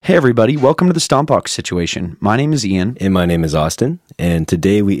Hey everybody, welcome to the Stompbox Situation. My name is Ian. And my name is Austin, and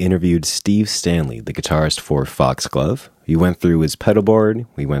today we interviewed Steve Stanley, the guitarist for Foxglove. We went through his pedal board,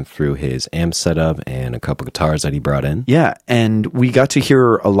 we went through his amp setup, and a couple guitars that he brought in. Yeah, and we got to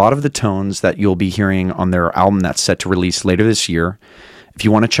hear a lot of the tones that you'll be hearing on their album that's set to release later this year. If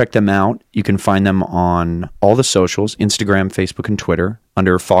you want to check them out, you can find them on all the socials, Instagram, Facebook, and Twitter,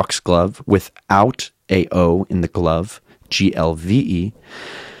 under Foxglove, without a O in the glove, Glve.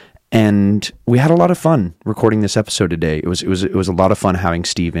 And we had a lot of fun recording this episode today. It was a lot of fun having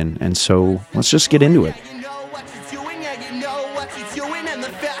Steve in, and so let's just get into it. You know what you're doing, and you know what you're doing, and the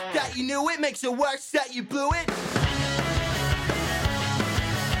fact that you knew it makes it worse that you blew it.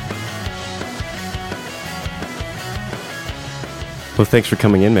 Well, thanks for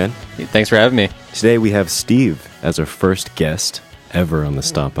coming in, man. Thanks for having me. Today we have Steve as our first guest ever on the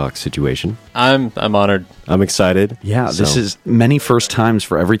Stompbox Situation. I'm honored. I'm excited. Yeah, this is many first times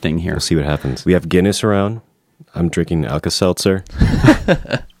for everything here. We'll see what happens. We have Guinness around. I'm drinking Alka-Seltzer.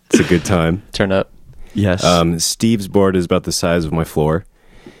 It's a good time. Turn up. Yes. Steve's board is about the size of my floor.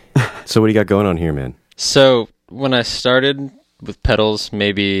 So what do you got going on here, man? So when I started with pedals,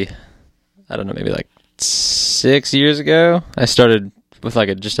 maybe like 6 years ago, I started with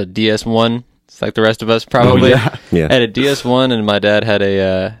just a DS1. It's like the rest of us probably. Oh, yeah. I had a DS1, and my dad had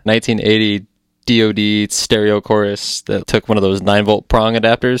a 1980 DoD stereo chorus that took one of those 9-volt prong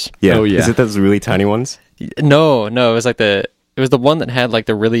adapters. Yeah. Oh, yeah. Is it those really tiny ones? No, it was it was the one that had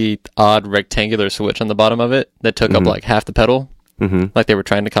the really odd rectangular switch on the bottom of it that took up half the pedal. Mm-hmm. Like they were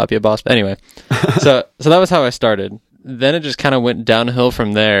trying to copy a Boss. But anyway, so that was how I started. Then it just kind of went downhill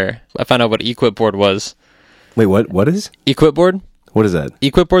from there. I found out what Equipboard was. Wait, what is? Equipboard? What is that?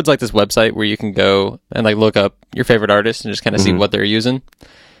 Equipboard's like this website where you can go and look up your favorite artist and just kind of see what they're using.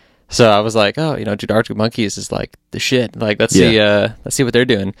 So I was like, oh, dude, Arctic Monkeys is the shit. Let's see what they're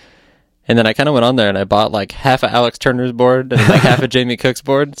doing. And then I kind of went on there and I bought half of Alex Turner's board and half of Jamie Cook's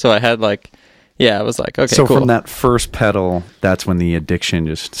board. So I had I was like, okay, so cool. from that first pedal, that's when the addiction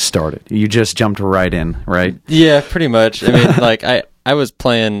just started. You just jumped right in, right? Yeah, pretty much. I mean, I was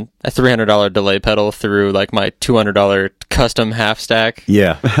playing a $300 delay pedal through my $200 custom half stack.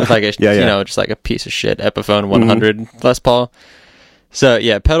 Yeah. With just a piece of shit Epiphone 100 Les Paul. So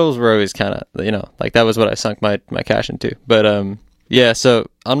yeah, pedals were always kind of, that was what I sunk my cash into. But yeah, so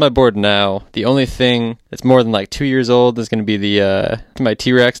on my board now, the only thing that's more than 2 years old is going to be my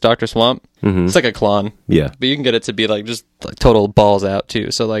T-Rex Dr. Swamp. Mm-hmm. It's like a Klon. Yeah. But you can get it to be just total balls out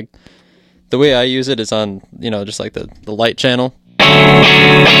too. So the way I use it is on, just the light channel.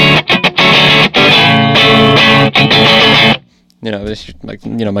 It's my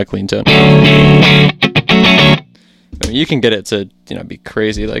clean tone. I mean, you can get it to, be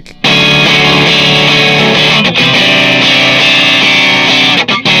crazy, So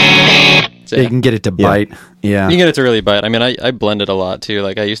you can get it to bite. Yeah. You can get it to really bite. I mean, I blend it a lot too.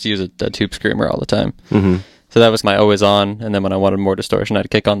 I used to use a tube screamer all the time. Mm-hmm. So that was my always on, and then when I wanted more distortion, I'd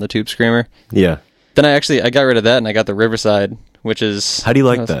kick on the tube screamer. Yeah. Then I got rid of that, and I got the Riverside, which is... How do you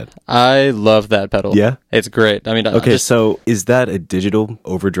like that? I love that pedal. Yeah? It's great. I mean... Okay, so is that a digital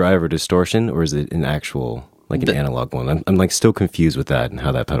overdrive or distortion, or is it an actual, an analog one? I'm still confused with that and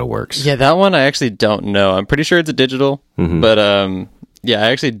how that pedal works. Yeah, that one I actually don't know. I'm pretty sure it's a digital, but yeah,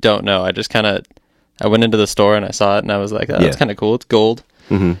 I actually don't know. I just kind of... I went into the store, and I saw it, and I was like, oh, that's kind of cool. It's gold.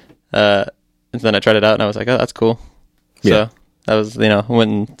 Mm-hmm. And then I tried it out, and I was like, oh, that's cool. Yeah. So that was, I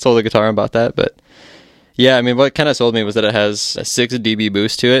went and sold a guitar and bought that, but... Yeah, I mean, what kind of sold me was that it has a 6 dB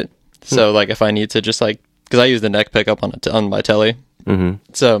boost to it. So, if I need to just, because I use the neck pickup on my telly. Mm-hmm.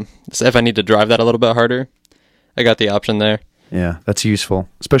 So, if I need to drive that a little bit harder, I got the option there. Yeah, that's useful,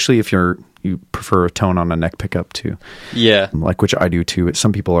 especially if you prefer a tone on a neck pickup too. Yeah. Which I do too.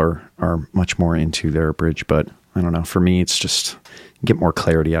 Some people are much more into their bridge, but I don't know. For me, it's just get more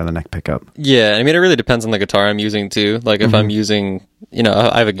clarity out of the neck pickup. Yeah, I mean, it really depends on the guitar I'm using too. If I'm using,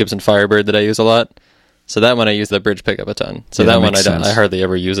 I have a Gibson Firebird that I use a lot. So that one I use the bridge pickup a ton. So that one I hardly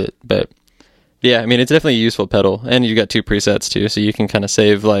ever use it. But yeah, I mean, it's definitely a useful pedal. And you got 2 presets too, so you can kind of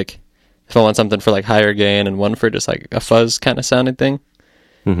save if I want something for higher gain and one for just a fuzz kind of sounding thing.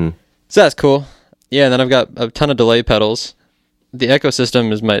 Mm-hmm. So that's cool. Yeah, and then I've got a ton of delay pedals. The Echo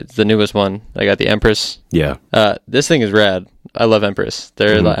System is the newest one. I got the Empress. Yeah. This thing is rad. I love Empress.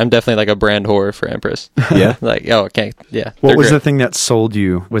 I'm definitely a brand whore for Empress. Yeah. Yeah. What was the thing that sold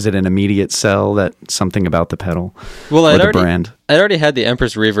you? Was it an immediate sell? That something about the pedal? Well, the brand? I already had the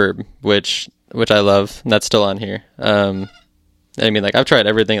Empress Reverb, which I love, and that's still on here. I mean, I've tried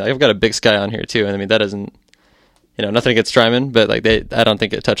everything. I've got a Big Sky on here too, and I mean that doesn't, nothing against Strymon, but I don't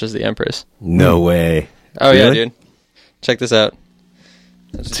think it touches the Empress. No way. Oh Really? yeah, dude. Check this out.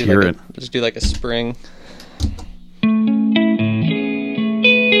 Let's hear it. Just do like a spring.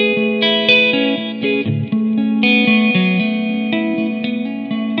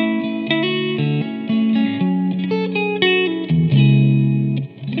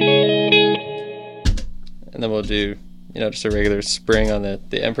 And then we'll do, just a regular spring on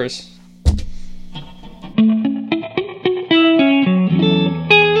the Empress.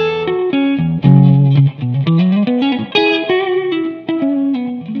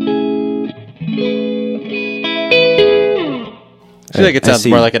 I feel like it sounds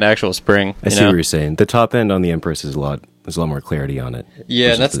more like an actual spring. I see what you're saying. The top end on the Empress is there's a lot more clarity on it.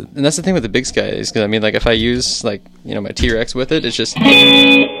 Yeah, and that's the thing with the Big Sky is because like if I use my T-Rex with it, it's just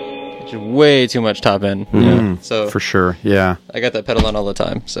way too much top end. So for sure, yeah. I got that pedal on all the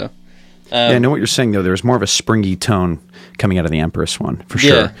time. So I know what you're saying though. There's more of a springy tone coming out of the Empress one for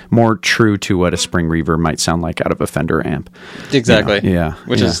sure. More true to what a spring reverb might sound like out of a Fender amp. Exactly.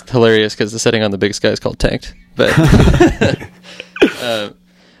 Which is hilarious because the setting on the Big Sky is called Tanked. But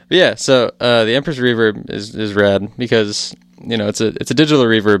so the Empress reverb is rad because it's a digital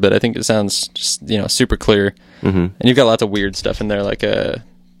reverb, but I think it sounds just super clear. And you've got lots of weird stuff in there like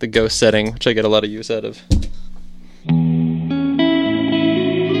the ghost setting, which I get a lot of use out of.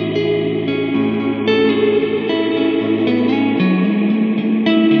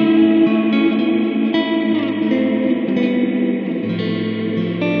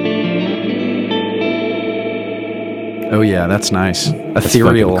 Oh yeah, that's nice.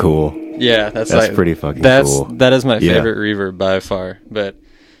 Ethereal, that's cool. Yeah, that's pretty fucking cool. That is my favorite reverb by far. But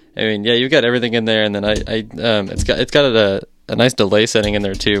I mean, yeah, you've got everything in there, and then it's got a nice delay setting in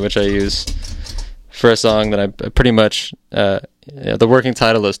there too, which I use for a song that I pretty much the working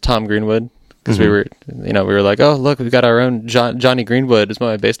title is Tom Greenwood because we were like, oh look, we've got our own Johnny Greenwood is what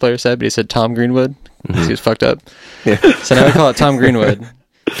my bass player said, but he said Tom Greenwood because he was fucked up. Yeah. So now we call it Tom Greenwood.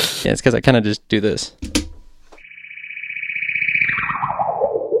 Yeah, it's because I kind of just do this.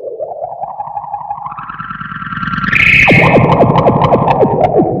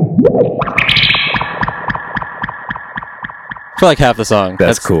 For like half the song.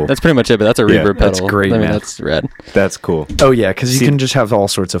 That's cool. That's pretty much it, but that's a reverb pedal. That's great, man. That's rad. That's cool. Oh, yeah, because you can just have all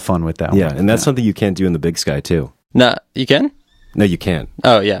sorts of fun with that Yeah, one. and that's something you can't do in the Big Sky, too. Nah, you can? No, you can't.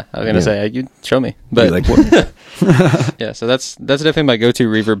 Oh, yeah. I was going to say, you show me. But like what? yeah, so that's definitely my go-to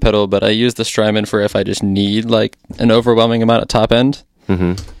reverb pedal, but I use the Strymon for if I just need like an overwhelming amount of top end.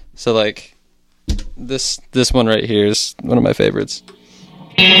 So like this one right here is one of my favorites.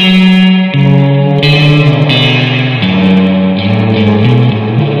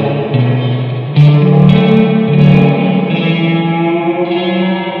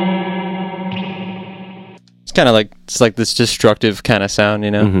 It's like this destructive kind of sound,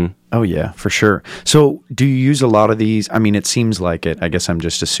 Oh yeah, for sure. So do you use a lot of these? I mean, it seems like it. I guess I'm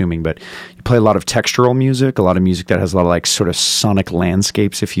just assuming, but you play a lot of textural music, a lot of music that has a lot of like sort of sonic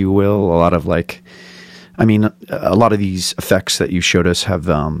landscapes, if you will. A lot of like, I mean, a lot of these effects that you showed us have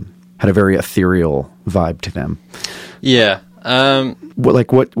had a very ethereal vibe to them. Yeah.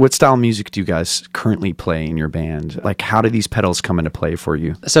 What style music do you guys currently play in your band? Like, how do these pedals come into play for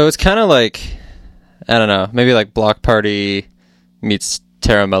you? So it's kind of like, I don't know, maybe like Block Party meets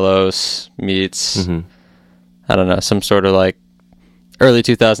Terra Melos meets, I don't know, some sort of like early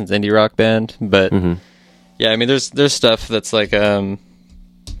 2000s indie rock band. But yeah, I mean, there's stuff that's like I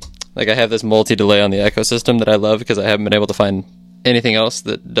have this multi-delay on the Echo system that I love because I haven't been able to find anything else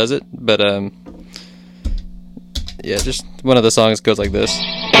that does it. But yeah, just one of the songs goes like this.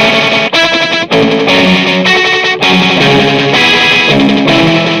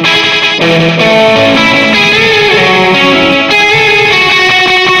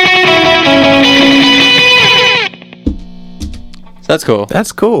 That's cool.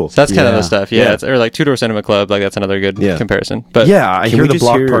 That's cool. So that's kind of the stuff. Yeah. Or like Two Door Cinema Club. Like that's another good comparison. But yeah, I hear the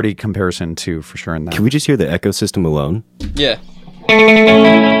Block Party comparison too, for sure. In that. Can we just hear the Echo system alone? Yeah.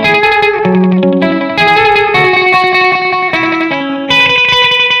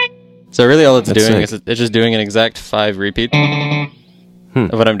 So really all it's doing is it's just doing an exact 5 repeat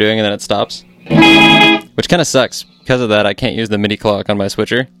of what I'm doing, and then it stops. Which kind of sucks. Because of that, I can't use the MIDI clock on my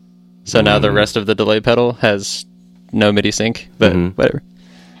switcher. So now the rest of the delay pedal has no MIDI sync, but whatever.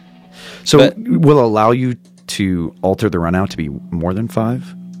 So will allow you to alter the runout to be more than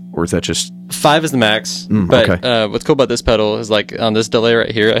 5? Or is that just... 5 is the max. But what's cool about this pedal is like on this delay right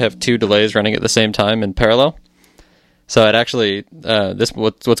here, I have 2 delays running at the same time in parallel. So it actually,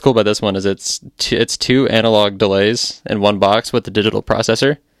 what's cool about this one is it's 2 analog delays in one box with the digital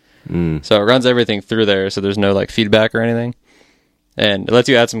processor. So it runs everything through there, so there's no like feedback or anything. And it lets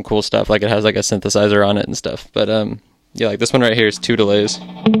you add some cool stuff, like it has like a synthesizer on it and stuff. But Yeah, like this one right here is 2 delays.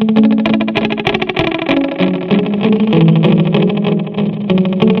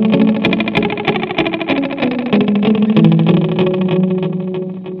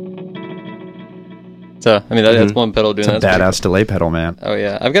 So, I mean, that's one pedal doing that. It's a badass delay pedal, man. Oh,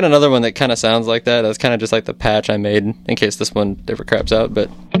 yeah. I've got another one that kind of sounds like that. That's kind of just like the patch I made in case this one ever craps out, but...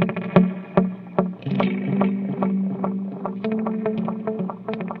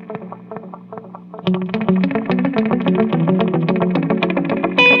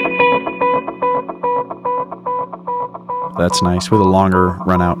 That's nice with a longer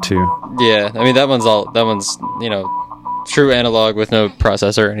run out too. Yeah, I mean that one's true analog with no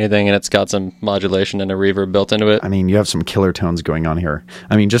processor or anything, and it's got some modulation and a reverb built into it. I mean, you have some killer tones going on here.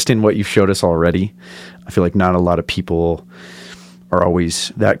 I mean, just in what you've showed us already, I feel like not a lot of people are always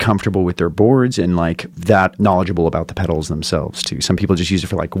that comfortable with their boards and like that knowledgeable about the pedals themselves too. Some people just use it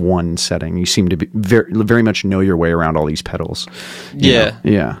for like one setting. You seem to be very much know your way around all these pedals. Yeah.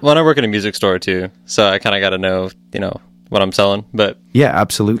 Yeah. Well, I work in a music store too, so I kind of got to know, what I'm selling. But yeah,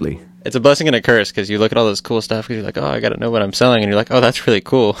 absolutely. It's a blessing and a curse because you look at all this cool stuff because you're like, oh, I got to know what I'm selling. And you're like, oh, that's really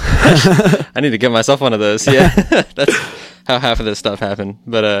cool. I need to get myself one of those. Yeah. That's how half of this stuff happened.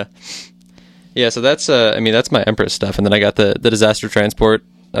 But, yeah, so that's my Empress stuff. And then I got the Disaster Transport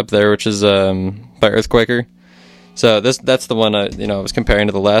up there, which is by Earthquaker. So that's the one I was comparing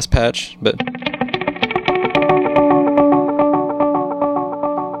to the last patch. But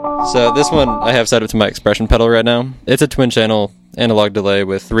so this one I have set up to my expression pedal right now. It's a twin channel analog delay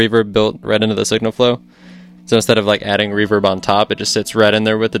with reverb built right into the signal flow. So instead of like adding reverb on top, it just sits right in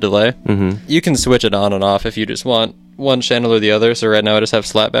there with the delay. Mm-hmm. You can switch it on and off if you just want one channel or the other. So right now I just have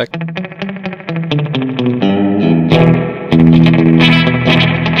slapback.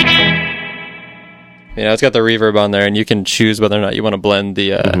 It's got the reverb on there, and you can choose whether or not you want to blend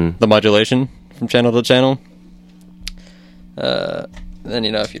the modulation from channel to channel. Then,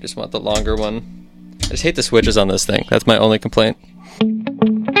 if you just want the longer one. I just hate the switches on this thing. That's my only complaint.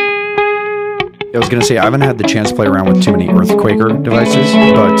 I was going to say, I haven't had the chance to play around with too many Earthquaker devices,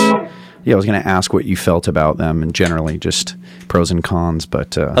 but yeah, I was going to ask what you felt about them and generally just pros and cons, but...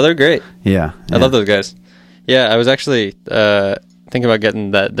 they're great. Yeah. I love those guys. Yeah, I was actually thinking about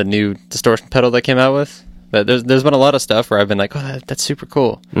getting the new distortion pedal they came out with. But there's been a lot of stuff where I've been like, oh, that's super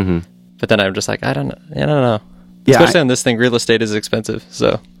cool. Mm-hmm. But then I'm just like, I don't know. Yeah, especially on this thing, real estate is expensive.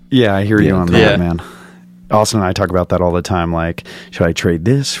 So yeah, I hear you on that, man. Austin and I talk about that all the time. Like, should I trade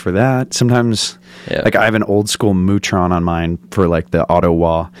this for that? Sometimes, like, I have an old school Mutron on mine for like the auto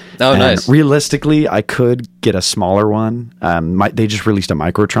wah. Oh, nice. Realistically, I could get a smaller one. They just released a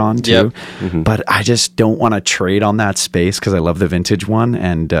Microtron too, but I just don't want to trade on that space because I love the vintage one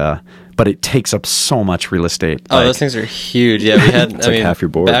and. But it takes up so much real estate. Oh, those things are huge. Yeah, we had. It's half your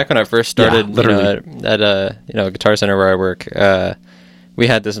board. Back when I first started, at a Guitar Center where I work, we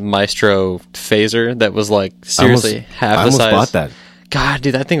had this Maestro phaser that was like seriously half the size. I almost bought that. God,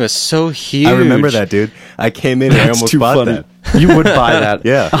 dude, that thing was so huge. I remember that, dude. I came in and I almost bought that. You would buy that,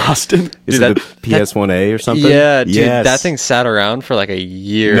 yeah, Austin? Is it the PS1A or something? Yeah, dude, that thing sat around for like a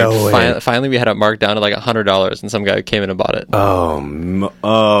year. No way. Finally, we had it marked down to like $100, and some guy came in and bought it. Oh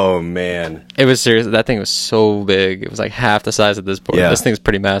man, it was serious. That thing was so big. It was like half the size of this board. Yeah. This thing's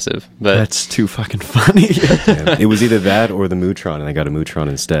pretty massive. But that's too fucking funny. Yeah. It was either that or the Mutron, and I got a Mutron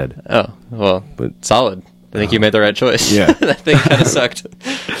instead. Oh well, but solid. I think you made the right choice. Yeah, that thing kind of sucked.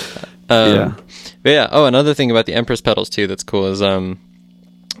 Yeah. But yeah, another thing about the Empress pedals too that's cool is I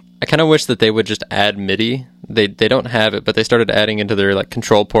kind of wish that they would just add MIDI. They don't have it, but they started adding into their like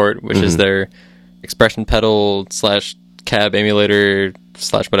control port, which is their expression pedal / cab emulator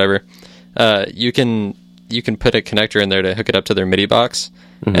 / whatever. You can put a connector in there to hook it up to their MIDI box,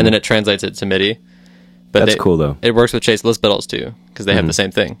 and then it translates it to MIDI. But that's cool though. It works with Chaseless pedals too because they have the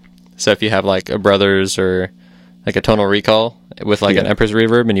same thing. So if you have like a Brothers or like a Tonal Recall with like an Empress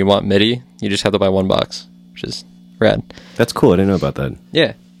reverb and you want MIDI, you just have to buy one box, which is rad. That's cool. I didn't know about that.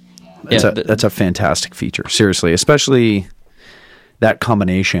 Yeah. That's a fantastic feature. Seriously, especially that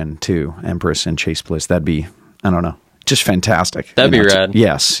combination too, Empress and Chase Bliss. That'd be, I don't know, just fantastic. That'd be rad.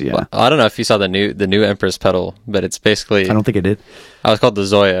 Yes, yeah. Well, I don't know if you saw the new Empress pedal, but it's basically... I don't think I did. It's called the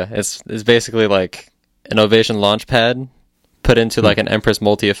Zoya. It's basically like an Ovation Launchpad put into like an Empress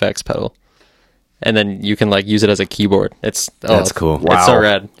multi-effects pedal. And then you can like use it as a keyboard. That's cool. Wow. It's so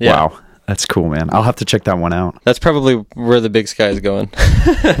rad. Yeah. Wow. That's cool, man. I'll have to check that one out. That's probably where the big sky is going.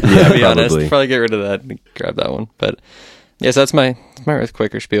 Yeah, to be honest. Probably get rid of that and grab that one. But yes, that's my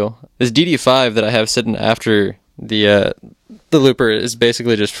Earthquaker spiel. This DD5 that I have sitting after the looper is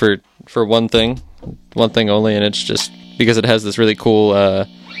basically just for one thing only, and it's just because it has this really cool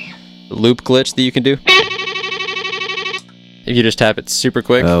loop glitch that you can do. if you just tap it super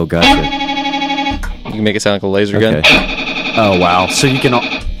quick, Oh, gotcha. you can make it sound like a laser gun. Okay. Oh wow! So you can.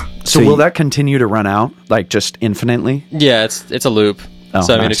 So will that continue to run out like just infinitely? Yeah, it's a loop. Oh,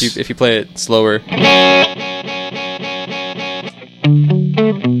 so I mean, nice. if you play it slower,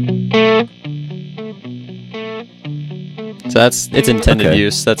 so it's intended Okay.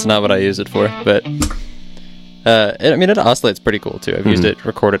 use. That's not what I use it for, but I mean, it oscillates pretty cool too. I've used it,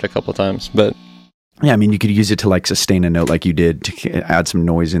 recorded a couple times, but Yeah, I mean, you could use it to like sustain a note like you did to add some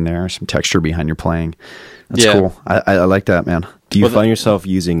noise in there, some texture behind your playing. That's Yeah. cool. I like that, man. Do you Well, find yourself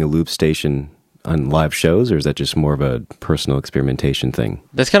using a loop station on live shows, or is that just more of a personal experimentation thing?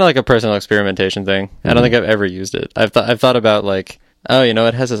 that's kind of like a personal experimentation thing. I don't think I've ever used it. I've thought about like, oh, you know,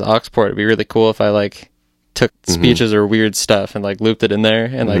 it has this aux port. It'd be really cool if I like took speeches or weird stuff and like looped it in there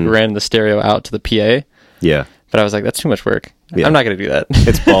and like ran the stereo out to the PA. Yeah. But I was like, that's too much work. Yeah. I'm not going to do that.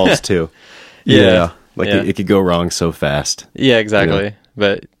 It's balls, too. Yeah. Like, Yeah. it could go wrong so fast. Yeah, exactly. You know?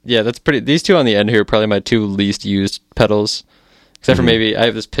 But yeah, that's pretty. These two on the end here are probably my two least used pedals, except for maybe I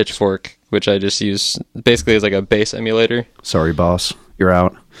have this Pitchfork, which I just use basically as like a bass emulator. Sorry, boss. You're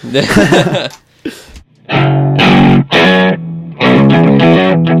out.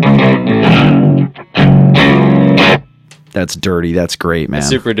 That's dirty. That's great, man. It's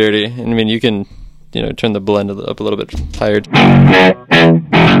super dirty. I mean, you can, you know, turn the blend up a little bit higher.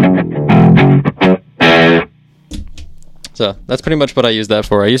 So that's pretty much what I use that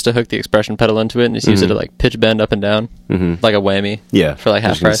for. I used to hook the expression pedal into it and just use it to like pitch bend up and down, like a whammy. Yeah. For like I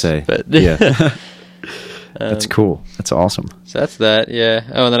half was gonna price. say. But Yeah. That's cool. That's awesome. so that's that. Yeah.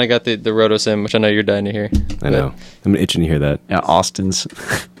 Oh, and then I got the RotoSim, which I know you're dying to hear. I know. I'm itching to hear that. Yeah, Austin's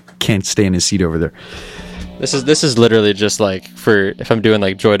can't stay in his seat over there. This is literally just like for if I'm doing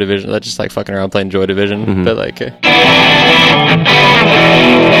like Joy Division, that's just like fucking around playing Joy Division. But like,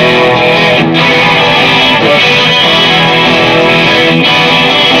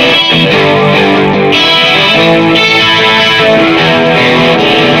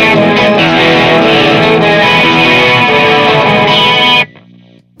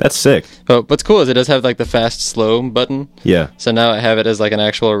 That's sick. but what's cool is it does have like the fast slow button. Yeah. So now I have it as like an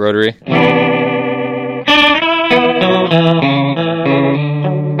actual rotary.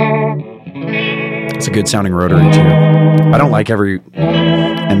 It's a good sounding rotary too. I don't like every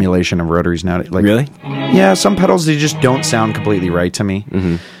emulation of rotaries now. Like, Really? Yeah, some pedals they just don't sound completely right to me.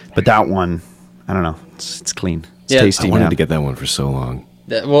 But that one, I don't know. It's clean. It's Yeah, tasty. I wanted man. to get that one for so long.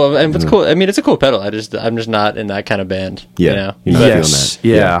 Well, and what's cool, I mean, it's a cool pedal. I'm just not in that kind of band. Yeah. You know? You're not Yes,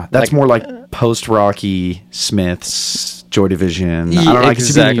 feeling that. yeah. That's Like- more like post-rocky Smiths, Joy Division. I Yeah, don't know. I can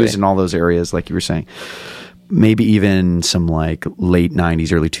see being exactly. used in all those areas, like you were saying. Maybe even some like late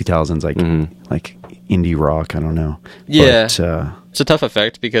 '90s, early 2000s, like indie rock. I don't know. Yeah. But, It's a tough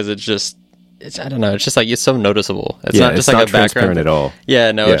effect because it's I don't know. It's just like it's so noticeable. It's Yeah, not just it's like not a background transparent at all.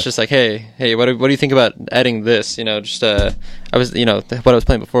 Yeah, no, Yeah. it's just like, hey, what do you think about adding this? You know, just I was, you know, what I was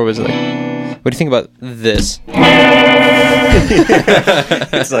playing before was like, what do you think about this?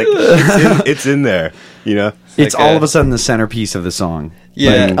 It's like, it's in there, you know? it's like all of a sudden the centerpiece of the song.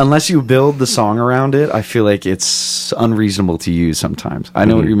 Yeah. Like, unless you build the song around it, I feel like it's unreasonable to use sometimes. I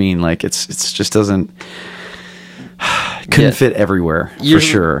know what you mean. Like it's just doesn't couldn't Yeah. fit everywhere for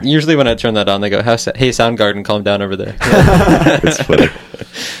Usually- sure. Usually when I turn that on, they go, "Hey, Soundgarden, calm down over there." It's funny.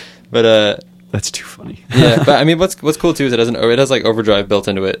 But That's too funny. yeah, but I mean, what's cool too is it has like overdrive built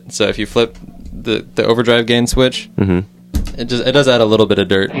into it. So if you flip the overdrive gain switch, it does add a little bit of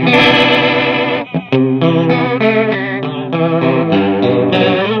dirt.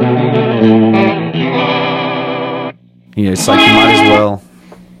 Yeah, it's like you might as well,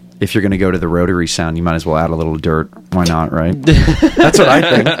 if you're going to go to the rotary sound, you might as well add a little dirt. Why not, right? That's what I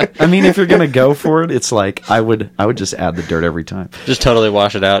think. I mean, if you're going to go for it, it's like I would just add the dirt every time. Just totally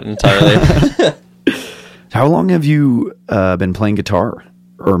wash it out entirely. How long have you been playing guitar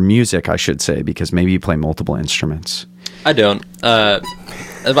or music, I should say, because maybe you play multiple instruments. I don't. I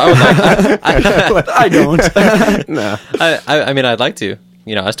would like. I don't. No. I mean, I'd like to.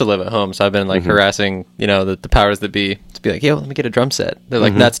 You know, I still live at home, so I've been like harassing, you know, the powers that be to be like, yo, let me get a drum set. They're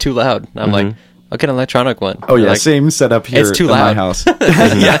like, that's too loud. And I'm like, I'll get an electronic one. Oh They're yeah, like, same setup here It's too at my loud. house.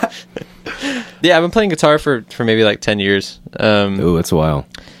 Yeah. Yeah, I've been playing guitar for maybe like 10 years. Ooh, it's a while.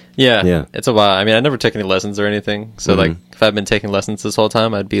 Yeah, Yeah. it's a while. I mean, I never took any lessons or anything. So like, if I've been taking lessons this whole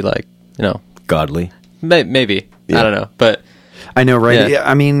time, I'd be like, you know, Godly. maybe. Yeah. I don't know, but I know, right? Yeah. Yeah,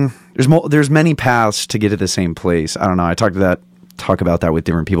 I mean, there's many paths to get to the same place. I don't know. I talk about that with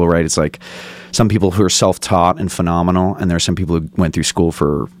different people, right? It's like some people who are self-taught and phenomenal, and there's some people who went through school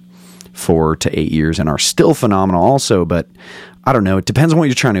for 4 to 8 years and are still phenomenal also, but I don't know. It depends on what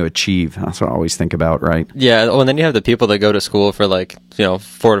you're trying to achieve. That's what I always think about, right? Yeah. Oh, and then you have the people that go to school for like,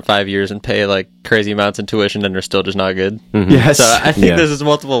 4 to 5 years and pay like crazy amounts in tuition and are still just not good. Mm-hmm. Yes. So I think there's just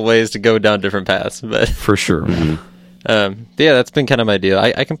multiple ways to go down different paths, but for sure. yeah, that's been kind of my deal.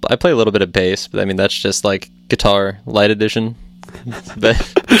 I play a little bit of bass, but I mean, that's just like guitar light edition. But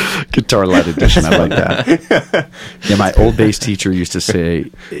guitar light edition, I like that. Yeah, my old bass teacher used to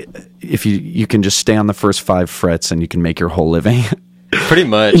say, if you can just stay on the first 5 frets and you can make your whole living. Pretty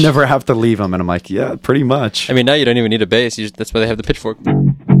much. You never have to leave them. And I'm like, yeah, pretty much. I mean, now you don't even need a bass. That's why they have the pitchfork.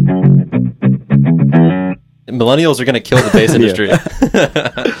 Millennials are going to kill the bass industry.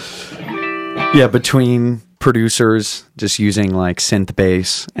 Yeah, between producers just using like synth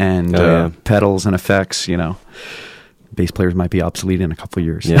bass and pedals and effects, bass players might be obsolete in a couple of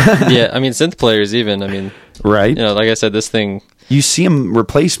years. Yeah. Yeah, I mean, synth players even, right? Like I said, this thing... You see them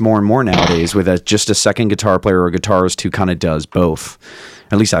replaced more and more nowadays with just a second guitar player or a guitarist who kind of does both.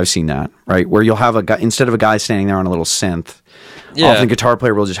 At least I've seen that, right? Where you'll have a guy, instead of a guy standing there on a little synth, often the guitar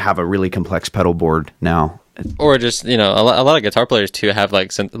player will just have a really complex pedal board now. Or just, a lot of guitar players too have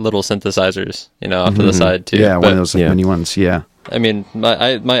like little synthesizers, off to the side too. Yeah, one of those mini ones, yeah. I mean,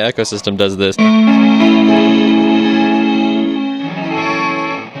 my ecosystem does this.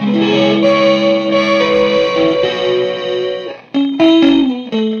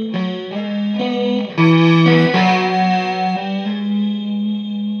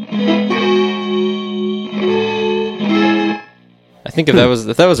 I think if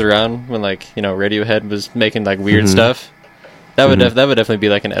that was around when like Radiohead was making like weird stuff, that would definitely be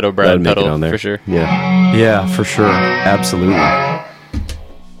like an Ed O'Brien pedal for sure. Yeah, for sure, absolutely.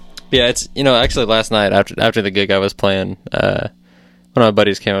 Yeah, it's actually last night after the gig I was playing, one of my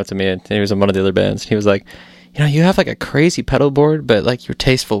buddies came up to me and he was in one of the other bands. And he was like, you have like a crazy pedal board, but like you're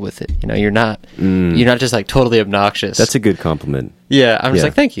tasteful with it. You're not just like totally obnoxious. That's a good compliment. Yeah, I'm just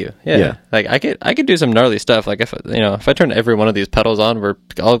like, thank you. Yeah. Like I could do some gnarly stuff. Like if I turn every one of these pedals on, we're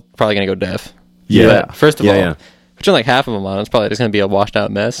all probably gonna go deaf. Yeah. But first of all, if I turn like half of them on, it's probably just gonna be a washed out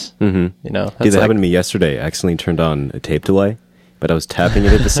mess. Mm-hmm. That's that happened to me yesterday. I accidentally turned on a tape delay, but I was tapping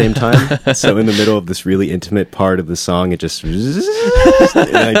it at the same time. So in the middle of this really intimate part of the song, it just... and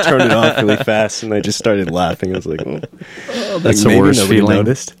I turned it off really fast, and I just started laughing. I was like, that's the worst feeling.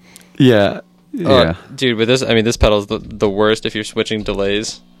 Noticed. Yeah. Yeah. Dude, with this pedal's the worst if you're switching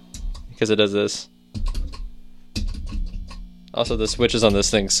delays, because it does this. Also, the switches on this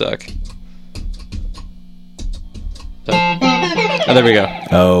thing suck. So, there we go.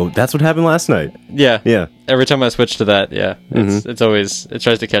 Oh, that's what happened last night. Yeah. Every time I switch to that, it's always, it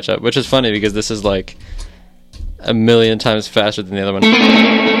tries to catch up, which is funny because this is like a million times faster than the other one.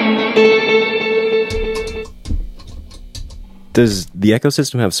 Does the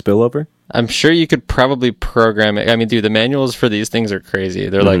ecosystem have spillover? I'm sure you could probably program it. I mean, dude, the manuals for these things are crazy.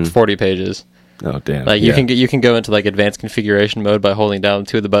 They're like 40 pages. Oh, damn. Like you can go into like advanced configuration mode by holding down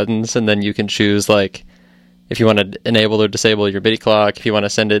 2 of the buttons, and then you can choose like if you want to enable or disable your MIDI clock, if you want to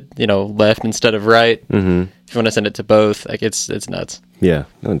send it, left instead of right, if you want to send it to both, like it's nuts. Yeah.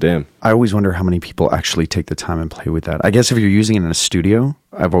 Oh, damn. I always wonder how many people actually take the time and play with that. I guess if you're using it in a studio,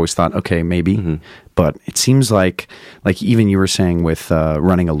 I've always thought, okay, maybe. But it seems like even you were saying with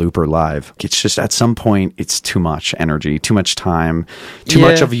running a looper live, it's just at some point, it's too much energy, too much time, too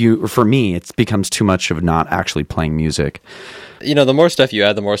much of you. For me, it becomes too much of not actually playing music. The more stuff you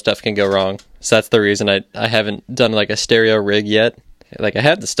add, the more stuff can go wrong. So that's the reason I haven't done like a stereo rig yet. Like I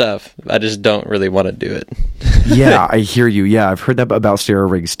have the stuff, I just don't really want to do it. Yeah, I hear you. Yeah, I've heard that about stereo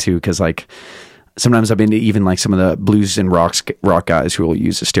rigs too, because like sometimes I've been to even like some of the blues and rock guys who will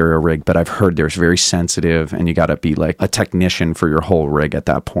use a stereo rig, but I've heard there's very sensitive and you got to be like a technician for your whole rig at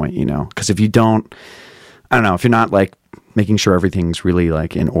that point, because if you don't, I don't know, if you're not like making sure everything's really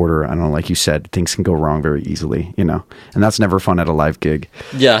like in order, I don't know, like you said, things can go wrong very easily, and that's never fun at a live gig.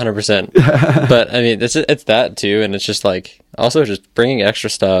 Yeah, 100%. But I mean, it's that too, and it's just like also just bringing extra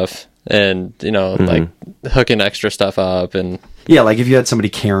stuff and like hooking extra stuff up and like if you had somebody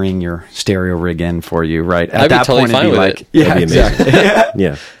carrying your stereo rig in for you, right? At I'd that be totally point, fine it'd be with like, it. yeah, exactly.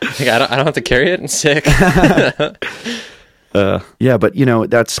 Yeah. Like, I don't have to carry it and sick. Yeah, but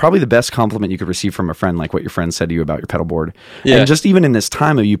that's probably the best compliment you could receive from a friend, like what your friend said to you about your pedal board. Yeah. And just even in this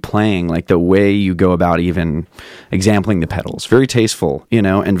time of you playing, like the way you go about even exampling the pedals, very tasteful,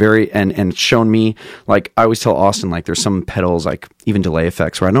 and very, and shown me, like I always tell Austin, like there's some pedals, like even delay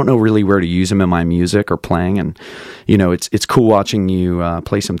effects where I don't know really where to use them in my music or playing. And, it's cool watching you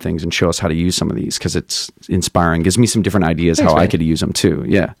play some things and show us how to use some of these because it's inspiring. Gives me some different ideas. Thanks, how man. I could use them too.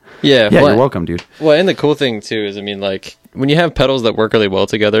 Yeah. Yeah. Yeah, you're welcome, dude. Well, and the cool thing too is, I mean, like, when you have pedals that work really well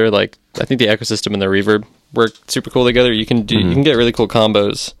together, like I think the ecosystem and the reverb work super cool together. You can you can get really cool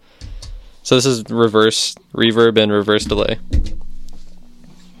combos. So this is reverse reverb and reverse delay.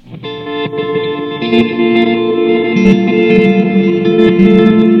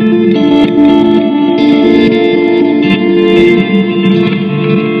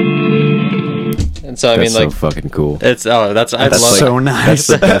 And so I mean, like, so fucking cool. It's I love so it. nice. That's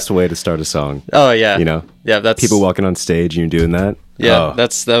the best way to start a song. Oh yeah, You know, yeah. That's people walking on stage and you're doing that. Yeah, Oh.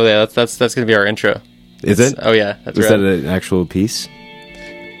 that's gonna be our intro. Is it? Oh yeah, that's Is right. that an actual piece?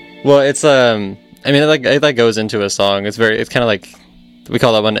 Well, it's I mean, it goes into a song. It's kind of like we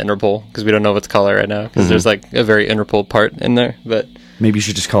call that one interpol because we don't know what to call it right now because there's like a very interpol part in there. But Maybe you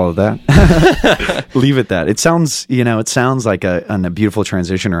should just call it that. Leave it that. It sounds, like a beautiful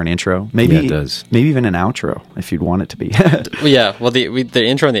transition or an intro. Maybe Yeah, it does. Maybe even an outro if you'd want it to be. well, yeah, well the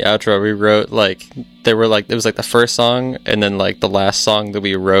intro and the outro we wrote it was like the first song and then like the last song that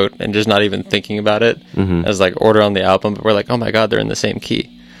we wrote and just not even thinking about it as like order on the album. But we're like, oh my god, they're in the same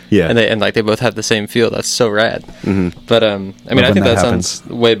key. Yeah. And they both have the same feel. That's so rad. But I mean, I when think that that sounds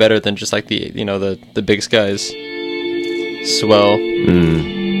way better than just like the the Big Skies swell.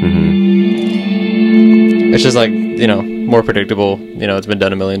 It's just like more predictable. It's been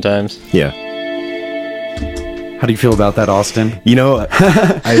done a million times. Yeah. How do you feel about that, Austin?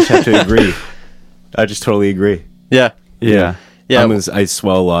 I just have to agree. I just totally agree. Yeah. Yeah. Yeah. I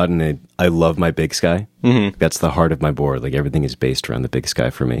swell a lot, and I love my Big Sky. Mm-hmm. That's the heart of my board. Like, everything is based around the Big Sky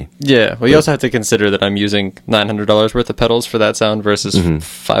for me. Yeah. Well, you also have to consider that I'm using $900 worth of pedals for that sound versus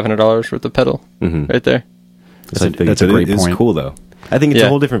 $500 worth of pedal right there. That's a great point. It's cool, though. I think it's Yeah. a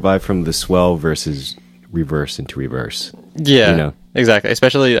whole different vibe from the swell versus reverse into reverse. Yeah. Exactly.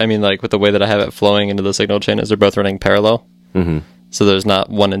 Especially, I mean, like with the way that I have it flowing into the signal chain is they're both running parallel. Mm-hmm. So there's not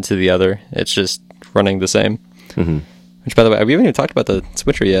one into the other. It's just running the same. Mm-hmm. Which, by the way, we haven't even talked about the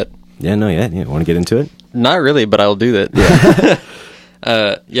switcher yet. Yeah, no, yeah. Want to get into it? Not really, but I'll do that.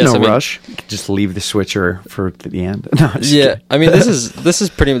 Yeah. No I mean, rush. You could just leave the switcher for the end. No, just Yeah. kidding. I mean, this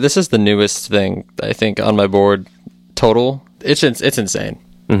is the newest thing I think on my board total. It's insane.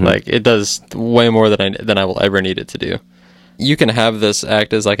 Like it does way more than I will ever need it to do. You can have this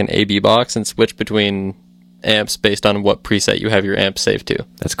act as like an A/B box and switch between amps based on what preset you have your amp saved to.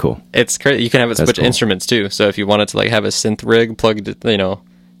 That's cool. It's crazy. You can have it That's switch cool. instruments too. So if you wanted to like have a synth rig plugged,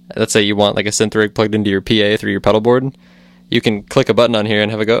 let's say you want like a synth rig plugged into your PA through your pedal board, you can click a button on here and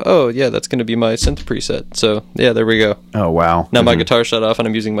have it go, oh yeah, that's going to be my synth preset. So yeah, there we go. Oh, wow. Now my guitar shut off and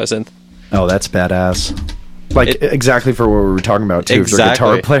I'm using my synth. Oh, that's badass. Like, exactly for what we were talking about, too. If you're a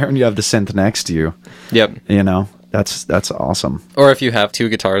Exactly. guitar player and you have the synth next to you, Yep. that's awesome. Or if you have two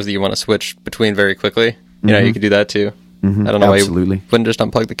guitars that you want to switch between very quickly, you could do that too. I don't know Absolutely. why you wouldn't just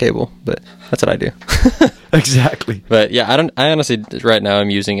unplug the cable, but that's what I do. Exactly. But yeah, I honestly right now I'm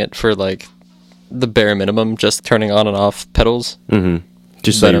using it for like the bare minimum, just turning on and off pedals.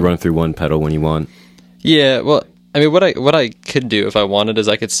 Just so But, you run through one pedal when you want. Yeah, well, I mean, what I could do if I wanted is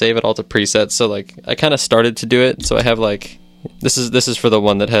I could save it all to presets. So like, I kind of started to do it. So I have like, this is for the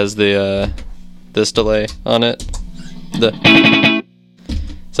one that has the this delay on it.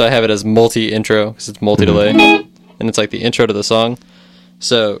 So I have it as multi intro because it's multi delay, and it's like the intro to the song.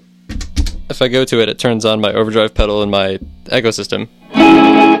 So if I go to it, it turns on my overdrive pedal and my ecosystem,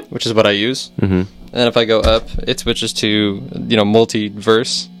 which is what I use. And if I go up, it switches to multi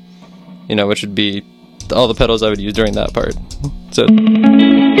verse, which would be all the pedals I would use during that part. So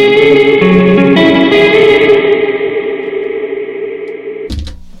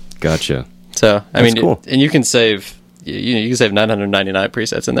Gotcha. I That's mean, cool. and you can save 999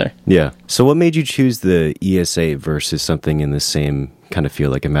 presets in there. Yeah. So what made you choose the ES8 versus something in the same kind of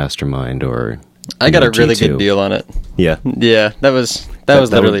feel like a Mastermind or I got a really G2? good deal on it. Yeah. Yeah, that was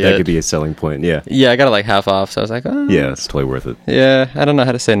literally that it. could be a selling point. Yeah. Yeah, I got it like half off, so I was like, oh. Yeah, it's totally worth it. Yeah, I don't know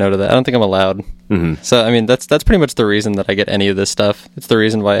how to say no to that. I don't think I'm allowed. So I mean, that's pretty much the reason that I get any of this stuff. It's the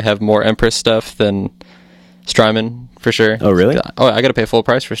reason why I have more Empress stuff than Strymon for sure. Oh, really? Oh, I got to pay full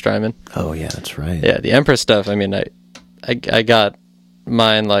price for Strymon. Oh, yeah, that's right. Yeah, the Empress stuff. I mean, I got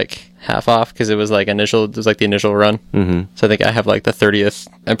mine like half off because it was like the initial run. So I think I have like the 30th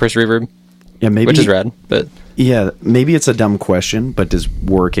Empress reverb, Yeah, maybe, which is rad. But Yeah, maybe it's a dumb question, but does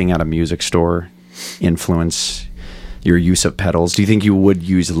working at a music store influence your use of pedals? Do you think you would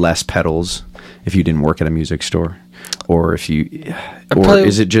use less pedals if you didn't work at a music store? Or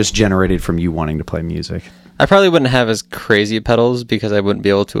is it just generated from you wanting to play music? I probably wouldn't have as crazy pedals because I wouldn't be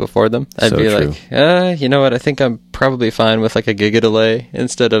able to afford them. I'd So be true. like, you know what? I think I'm probably fine with like a giga delay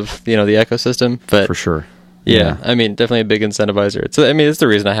instead of the ecosystem. But For sure. yeah, I mean, definitely a big incentivizer. It's the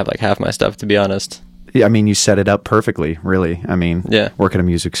reason I have like half my stuff, to be honest. I mean, you set it up perfectly, really. I mean, work at a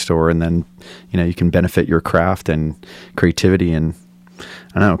music store, and then, you can benefit your craft and creativity. And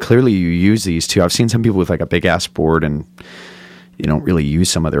I don't know, clearly you use these too. I've seen some people with like a big ass board and you don't really use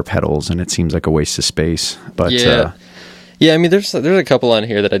some of their pedals, and it seems like a waste of space. But yeah, I mean, there's a couple on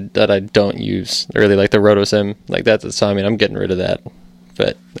here that I don't use really, like the Rotosim, like that. So I mean, I'm getting rid of that.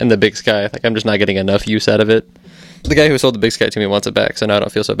 But and the Big Sky, like I'm just not getting enough use out of it. The guy who sold the Big Sky to me wants it back, so now I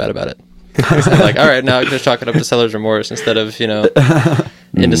don't feel so bad about it. I'm like, all right, now I can just chalk it up to seller's remorse instead of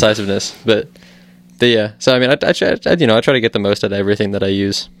indecisiveness. But yeah, so I mean, I try to get the most out of everything that I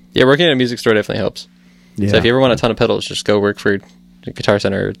use. Yeah, working at a music store definitely helps. Yeah. So if you ever want a ton of pedals, just go work for Guitar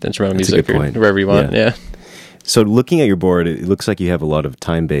Center, or Instrumental Music, or wherever you want. Yeah. So looking at your board, it looks like you have a lot of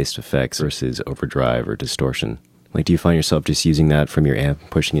time-based effects versus overdrive or distortion. Like, do you find yourself just using that from your amp,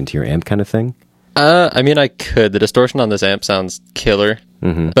 pushing into your amp kind of thing? I mean, I could. The distortion on this amp sounds killer,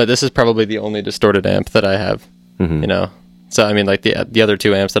 but this is probably the only distorted amp that I have, So, I mean, like, the other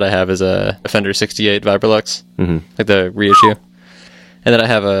two amps that I have is a Fender 68 Vibrolux, like the reissue. And then I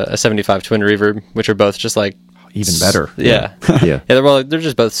have a 75 Twin Reverb, which are both just, like... Even better. Yeah. Yeah, they're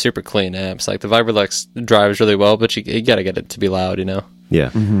just both super clean amps. Like, the Vibrolux drives really well, but you gotta get it to be loud,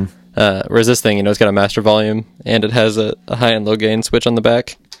 Yeah. Whereas this thing, it's got a master volume, and it has a high and low gain switch on the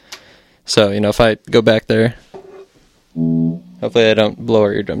back. So, if I go back there, hopefully I don't blow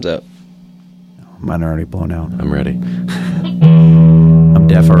our eardrums out. Mine are already blown out. I'm ready. I'm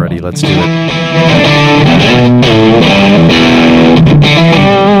deaf already. Let's do it.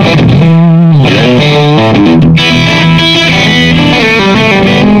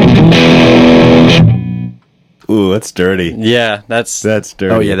 Ooh, that's dirty. Yeah, that's dirty.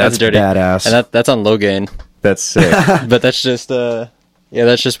 Oh yeah, that's dirty. Badass. And that's on low gain. That's sick. But that's just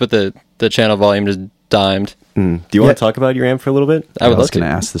that's just with the channel volume just dimed. Do you want to talk about your amp for a little bit? I was going to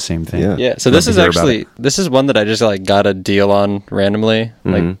ask the same thing. Yeah. So this is one that I just like got a deal on randomly.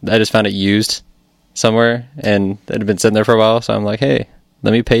 Like I just found it used somewhere, and it had been sitting there for a while. So I'm like, hey,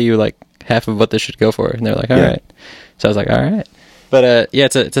 let me pay you like half of what this should go for. And they're like, all right. So I was like, all right. But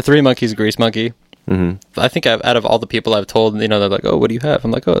it's a Three Monkeys Grease Monkey. I think out of all the people I've told, they're like, oh, what do you have?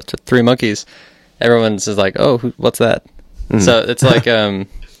 I'm like, oh, it's a Three Monkeys. Everyone's just like, oh, what's that? So it's like, I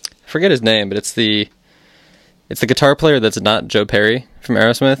forget his name, but it's the guitar player that's not Joe Perry from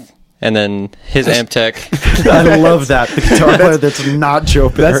Aerosmith, and then his amp tech. I love that. The guitar player that's not Joe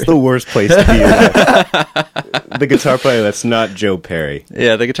Perry. That's the worst place to be in life. The guitar player that's not Joe Perry.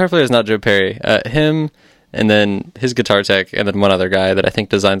 Yeah, the guitar player is not Joe Perry. Him, and then his guitar tech, and then one other guy that I think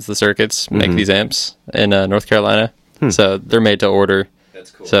designs the circuits, make these amps in North Carolina. So they're made to order.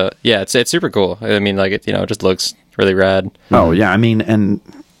 That's cool. So yeah, it's super cool. I mean, like it just looks really rad. Oh yeah, I mean, and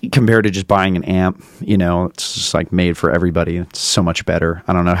compared to just buying an amp, it's just like made for everybody. It's so much better.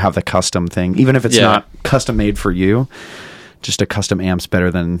 I don't know, have the custom thing, even if it's not custom made for you. Just a custom amp's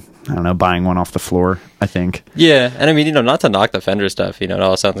better than, I don't know, buying one off the floor, I think. Yeah, and I mean, not to knock the Fender stuff, it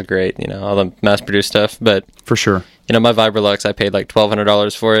all sounds great, all the mass-produced stuff, but... For sure. My Vibrolux, I paid like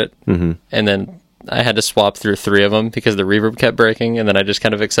 $1,200 for it, and then I had to swap through 3 of them because the reverb kept breaking, and then I just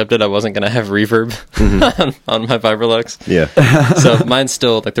kind of accepted I wasn't going to have reverb on my Vibrolux. Yeah. So mine's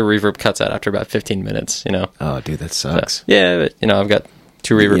still, like, the reverb cuts out after about 15 minutes, Oh, dude, that sucks. So, yeah, but, I've got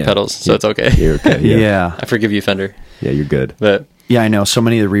 2 reverb pedals, so it's okay. You're okay. Yeah. I forgive you, Fender. Yeah, you're good. But... Yeah, I know. So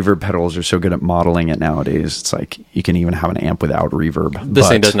many of the reverb pedals are so good at modeling it nowadays. It's like you can even have an amp without reverb. This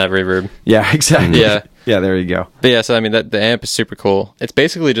thing doesn't have reverb. Yeah, exactly. Yeah. Yeah, there you go. But yeah, so I mean, the amp is super cool. It's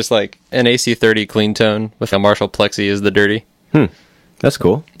basically just like an AC30 clean tone with a Marshall Plexi as the dirty. That's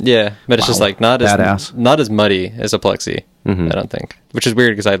cool. Yeah, but it's just like not as muddy as a Plexi, I don't think. Which is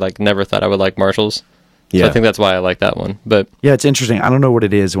weird because I like never thought I would like Marshalls. Yeah. So I think that's why I like that one. But yeah, it's interesting. I don't know what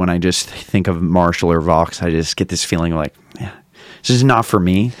it is when I just think of Marshall or Vox. I just get this feeling like, this is not for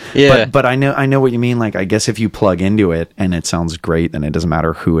me. Yeah. But I know what you mean. Like, I guess if you plug into it and it sounds great, then it doesn't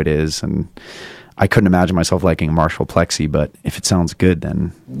matter who it is. And I couldn't imagine myself liking a Marshall Plexi, but if it sounds good,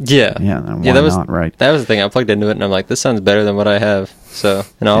 then then why not, right? That was the thing. I plugged into it and I'm like, this sounds better than what I have. So,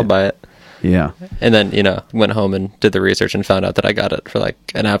 I'll buy it. Yeah. And then, went home and did the research and found out that I got it for like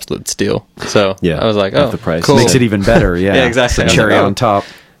an absolute steal. So I was like, oh, the price. Cool. Makes it even better. Yeah. Yeah, exactly. Cherry on top.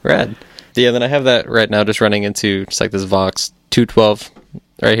 Rad. Yeah, then I have that right now just running into just like this Vox 212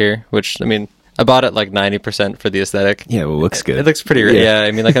 right here, which, I mean, I bought it like 90% for the aesthetic. Yeah, well, it looks good. It looks pretty rad. Yeah,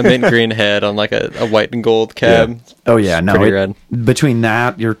 I mean, like a mint green head on like a white and gold cab. Yeah. Oh, yeah. No, pretty rad. Between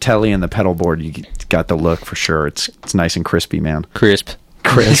that, your telly, and the pedal board, you got the look for sure. It's nice and crispy, man. Crispy.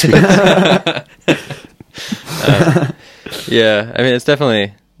 Yeah, I mean, it's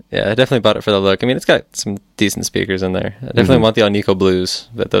definitely... Yeah, I definitely bought it for the look. I mean, it's got some decent speakers in there. I definitely want the Alnico Blues,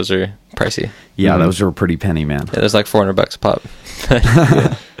 but those are pricey. Yeah, those are a pretty penny, man. Yeah, there's like $400 a pop.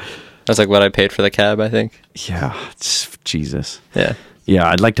 That's like what I paid for the cab, I think. Yeah, Jesus. Yeah. Yeah,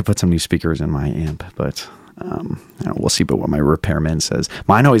 I'd like to put some new speakers in my amp, but we'll see. But what my repairman says,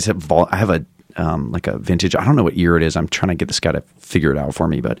 mine always have. I have a like a vintage. I don't know what year it is. I'm trying to get this guy to figure it out for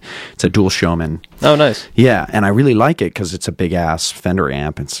me, but it's a dual Showman. Oh, nice. Yeah, and I really like it because it's a big ass Fender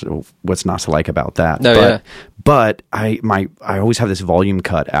amp, and so what's not to like about that? No, but, yeah. But I always have this volume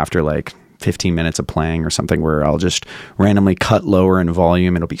cut after like 15 minutes of playing or something, where I'll just randomly cut lower in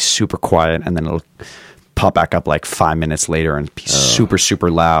volume. It'll be super quiet, and then it'll pop back up like 5 minutes later and be super,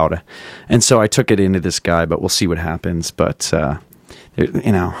 super loud. And so I took it into this guy, but we'll see what happens. But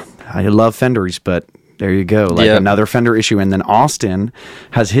you know, I love Fenders, but there you go, like another Fender issue. And then Austin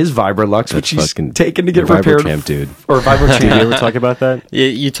has his Vibrolux, which he's taken to get repaired. Vibrochamp, dude. Or Vibrochamp. Did you ever talk about that? Yeah,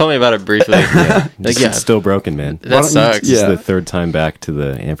 you told me about it briefly. It's still broken, man. That sucks. This is the third time back to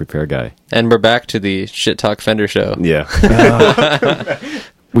the amp repair guy. And we're back to the Shit Talk Fender show. Yeah.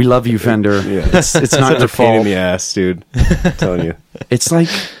 We love you, Fender. Yeah. It's not your a pain in fault. the ass, dude. I'm telling you. It's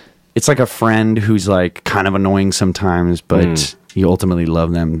like a friend who's like kind of annoying sometimes, but you ultimately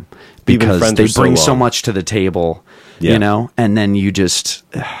love them because they bring so much to the table, you know, and then you just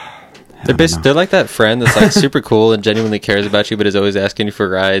they're like that friend that's like super cool and genuinely cares about you, but is always asking you for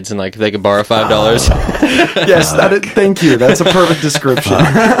rides, and like if they could borrow $5. Yes, thank you. That's a perfect description.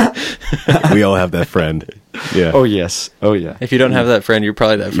 We all have that friend. Yeah. Oh yes. Oh yeah. If you don't have that friend, you're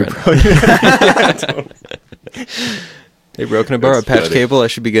probably that friend. Hey bro, can I borrow a patch cable? I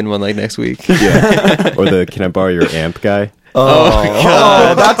should be getting one like next week. Yeah. Or the can I borrow your amp guy?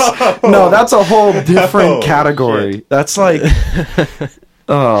 Oh, that's a whole different category. Shit. That's like,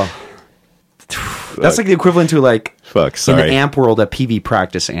 that's like the equivalent to like in the amp world, a PV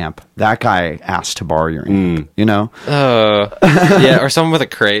practice amp. That guy asked to borrow your amp, you know? Yeah, or someone with a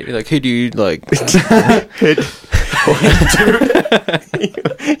crate. You're like, hey dude, like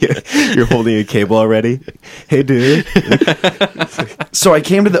You're holding a cable already? Hey dude. So I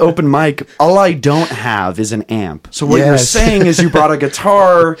came to the open mic. All I don't have is an amp. So what you're saying is you brought a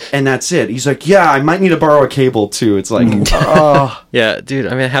guitar and that's it. He's like, yeah, I might need to borrow a cable too. It's like, yeah, dude.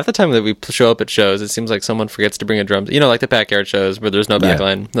 I mean, half the time that we show up at shows, it seems like someone forgets to bring a drum. You know, like the backyard shows where there's no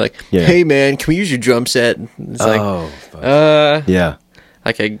backline. Like, hey man, can we use your drum set? It's like, yeah.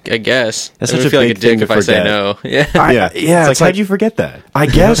 Like I guess that's I such a feel big like a dick thing if to I say forget. no. Yeah, yeah. It's like, how'd you forget that? I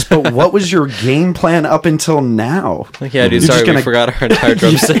guess, but what was your game plan up until now? Like, yeah, dude. You're Sorry, we forgot our entire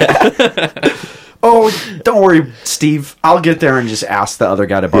drum set. Oh, don't worry, Steve. I'll get there and just ask the other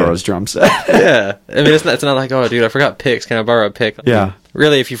guy to borrow his drum set. Yeah, I mean, it's not like, oh, dude, I forgot picks. Can I borrow a pick? Yeah.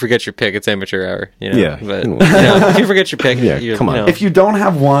 Really, if you forget your pick, it's amateur hour. You know? Yeah. But you know, if you forget your pick, come on. You know. If you don't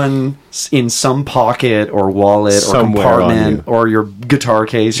have one in some pocket or wallet Somewhere or compartment or your guitar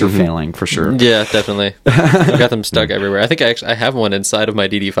case, you're failing for sure. Yeah, definitely. I've got them stuck everywhere. I think I have one inside of my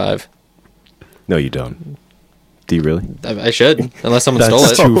DD5. No, you don't. Do you really? I should, unless someone stole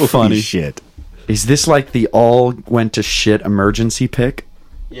it. Too funny. Shit. Is this like the all went to shit emergency pick?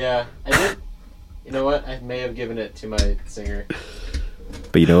 Yeah, I did. You know what? I may have given it to my singer.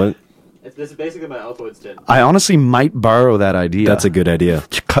 But you know what? This is basically my Altoids tin. I honestly might borrow that idea. That's a good idea.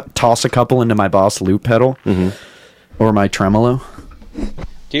 Toss a couple into my Boss loop pedal or my tremolo.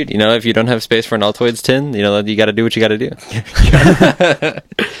 Dude, you know, if you don't have space for an Altoids tin, you know, you got to do what you got to do.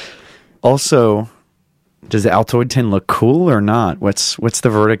 Also, does the Altoid tin look cool or not? What's the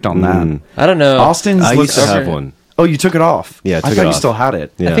verdict on that? I don't know. Austin's I looks used to have one. Oh, you took it off? Yeah, I took I it thought you off. still had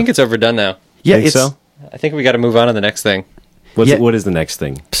it. Yeah. I think it's overdone now. Yeah, Think it's so? I think we got to move on to the next thing. What is the next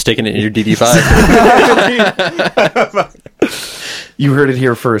thing? Sticking it in your DD5. You heard it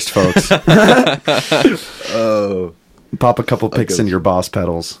here first, folks. Oh. Pop a couple picks into your Boss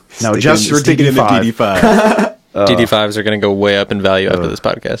pedals. No, Stick just your stick it in the DD5. DD5. DD5s are going to go way up in value after this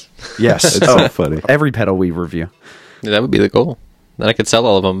podcast. Yes. It's so funny. Every pedal we review. Yeah, that would be the goal. Then I could sell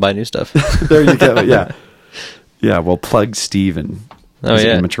all of them and buy new stuff. There you go. Yeah. Yeah, well, plug Steve and his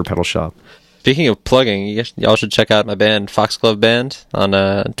amateur pedal shop. Speaking of plugging, y'all should check out my band, Foxglove Band, on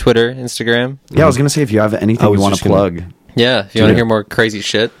Twitter, Instagram. Yeah, I was going to say, if you have anything you want to plug. Yeah, if you want to hear more crazy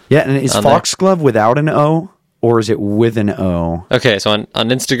shit. Yeah, and is Foxglove without an O, or is it with an O? Okay, so on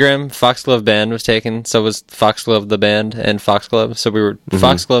Instagram, Foxglove Band was taken, so was Foxglove the Band and Foxglove. So we were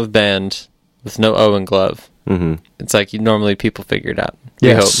Foxglove Band with no O in glove. Mm-hmm. It's like normally people figure it out.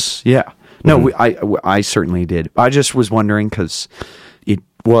 Yes, yeah. No, I certainly did. I just was wondering because it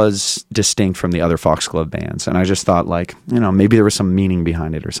was distinct from the other Foxglove bands, and I just thought, like, you know, maybe there was some meaning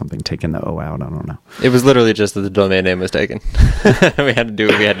behind it or something, taking the O out. I don't know. It was literally just that the domain name was taken. We had to do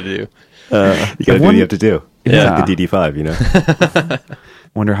what we had to do. You gotta do what you have to do. Yeah. Like the DD5, you know?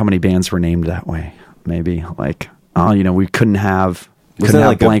 Wonder how many bands were named that way. Maybe like, oh, we couldn't have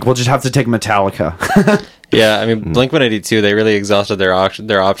like blank. We'll just have to take Metallica. Yeah, I mean, Blink-182, they really exhausted their options.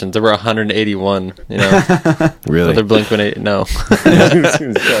 There were 181, Really? Other Blink-182, no.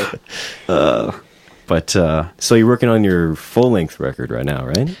 But So you're working on your full-length record right now,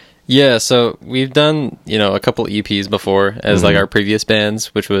 right? Yeah, so we've done, a couple EPs before as like our previous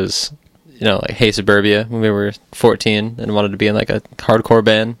bands, which was, like Hey Suburbia when we were 14 and wanted to be in like a hardcore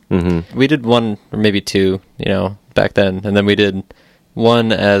band. Mm-hmm. We did one or maybe two, back then. And then we did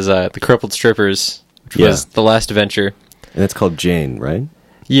one as the Crippled Strippers, which was the last venture. And it's called Jane, right?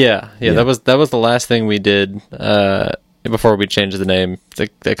 Yeah. That was the last thing we did before we changed the name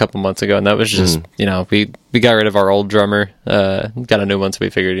a couple months ago, and that was just we got rid of our old drummer, got a new one, so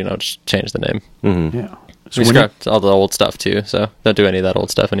we figured just change the name. Mm-hmm. yeah. We scrapped all the old stuff too, so don't do any of that old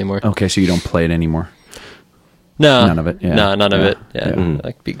stuff anymore. Okay, so you don't play it anymore. No, None of it, yeah. No, none of it. Yeah, Yeah.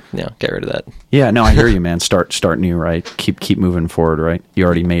 Mm-hmm. Get rid of that. Yeah, no, I hear you, man. Start new, right? Keep moving forward, right? You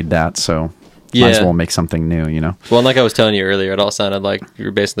already made that, so might as well make something new, Well, and like I was telling you earlier, it all sounded like you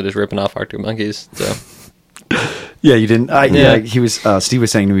were basically just ripping off Arctic Monkeys. So Yeah, you didn't. He was. Steve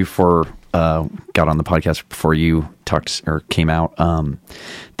was saying to me before got on the podcast before you talked or came out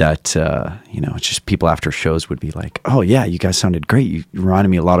that it's just people after shows would be like, "Oh yeah, you guys sounded great. You reminded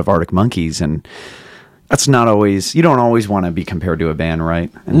me a lot of Arctic Monkeys," and that's not always. You don't always want to be compared to a band,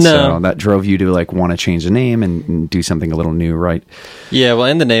 right? And so that drove you to like want to change the name and do something a little new, right? Yeah, well,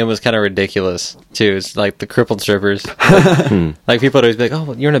 and the name was kind of ridiculous too. It's like the Crippled Strippers. Like people would always be like,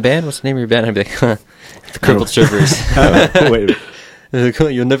 "Oh, you're in a band? What's the name of your band?" I'd be like, "The Crippled Strippers." Wait.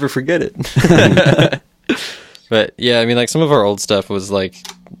 You'll never forget it. But yeah, I mean, like some of our old stuff was like,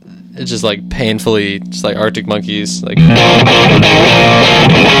 it's just like painfully, just like Arctic Monkeys. Like,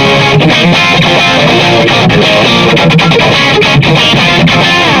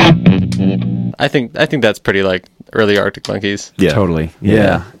 I think that's pretty like early Arctic Monkeys. Yeah. Totally.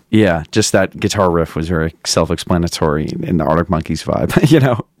 Yeah. Just that guitar riff was very self-explanatory in the Arctic Monkeys vibe,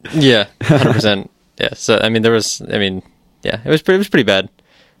 Yeah, 100%. Yeah. So it was pretty bad.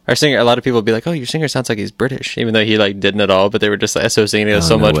 Our singer, a lot of people would be like, "Oh, your singer sounds like he's British," even though he like didn't at all. But they were just like, associating us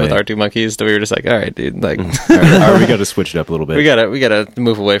so much with Arctic Monkeys that we were just like, "All right, dude, like, All right, we got to switch it up a little bit. we gotta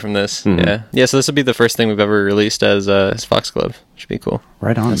move away from this." Yeah. So this will be the first thing we've ever released as Foxglove. Should be cool.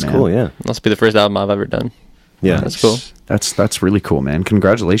 Right on, That's man. cool, yeah. This will be the first album I've ever done. Yeah. That's cool. That's really cool, man.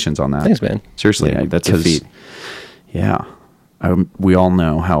 Congratulations on that. Thanks, man. Seriously, Yeah, that's a feat. Yeah. We all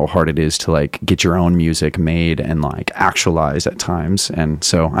know how hard it is to like get your own music made and like actualize at times. And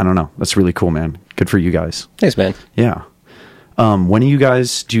so I don't know. That's really cool, man. Good for you guys. Thanks, man. Yeah. When do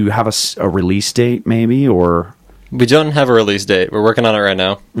you have a release date maybe, or? We don't have a release date. We're working on it right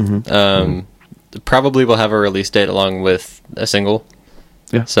now. Probably we'll have a release date along with a single.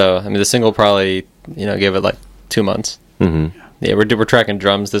 Yeah. So, I mean, the single probably, give it like 2 months. Mm-hmm. Yeah, we're tracking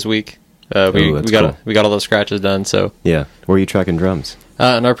drums this week. We got all those scratches done. So Yeah. Where are you tracking drums?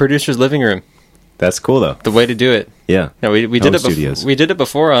 in our producer's living room. That's cool, though. The way to do it. Yeah. No, we did Home it. studios. We did it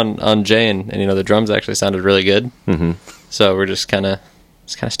before on Jane, and the drums actually sounded really good. Mm-hmm. So we're just kind of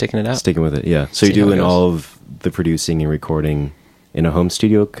sticking it out. Sticking with it, yeah. So See you're how it doing goes. all of the producing and recording in a home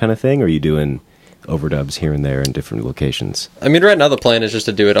studio kind of thing, or are you doing overdubs here and there in different locations? I mean, right now the plan is just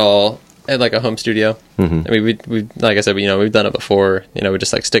to do it all at like a home studio. Mm-hmm. I mean, we like I said, we've done it before. We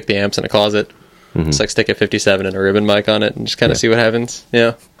just like stick the amps in a closet, just like stick a 57 and a ribbon mic on it, and just kind of see what happens.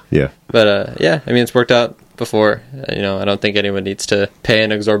 Yeah. Yeah. But yeah, I mean, it's worked out before. I don't think anyone needs to pay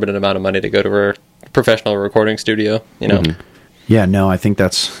an exorbitant amount of money to go to a professional recording studio. Yeah, no, I think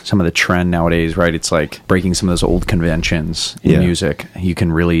that's some of the trend nowadays, right? It's like breaking some of those old conventions in music. You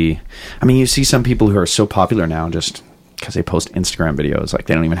can really, you see some people who are so popular now just because they post Instagram videos, like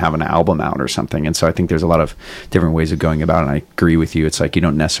they don't even have an album out or something. And so I think there's a lot of different ways of going about it. And I agree with you. It's like you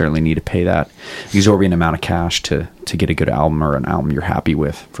don't necessarily need to pay that exorbitant amount of cash to get a good album or an album you're happy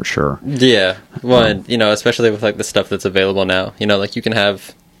with, for sure. Yeah. Well, and, especially with like the stuff that's available now, like you can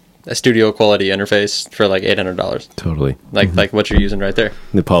have a studio quality interface for like $800. Totally. Like what you're using right there.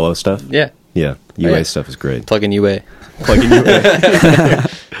 The Apollo stuff? Yeah. Yeah. UA stuff is great. Plug in UA.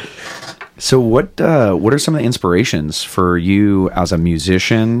 So what are some of the inspirations for you as a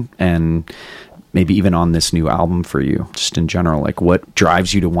musician, and maybe even on this new album for you, just in general? Like what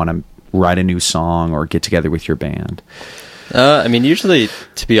drives you to want to write a new song or get together with your band? Usually,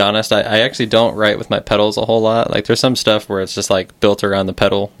 to be honest, I actually don't write with my pedals a whole lot. Like there's some stuff where it's just like built around the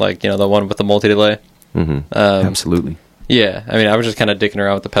pedal, like, the one with the multi-delay. Mm-hmm. Absolutely. Yeah. I was just kind of dicking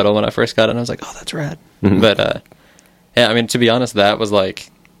around with the pedal when I first got it, and I was like, oh, that's rad. Mm-hmm. But, yeah, to be honest, that was like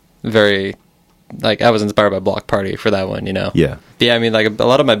very like I was inspired by Block Party for that one, Yeah. Yeah, I mean, like a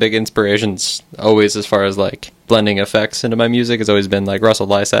lot of my big inspirations always, as far as like blending effects into my music, has always been like Russell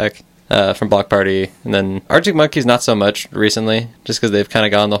Lysak from Block Party, and then Arctic Monkeys not so much recently, just because they've kind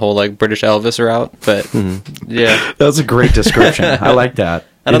of gone the whole like British Elvis route. But yeah, That was a great description. I like that.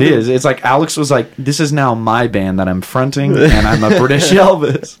 It is. It's like Alex was like, "This is now my band that I'm fronting, and I'm a British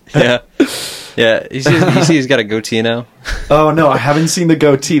Elvis." yeah. You see, he's got a goatee now. Oh no, I haven't seen the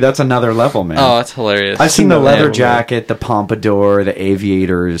goatee. That's another level, man. Oh, that's hilarious. I've seen the leather jacket, the pompadour, the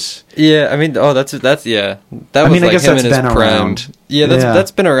aviators. Yeah, I mean, that's yeah. That was I like guess him that's in his been prime. around. Yeah,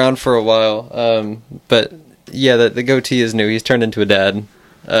 that's been around for a while. But yeah, the goatee is new. He's turned into a dad.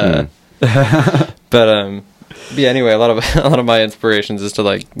 But yeah. Anyway, a lot of my inspirations as to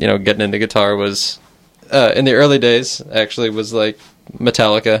like getting into guitar was in the early days. Actually, was like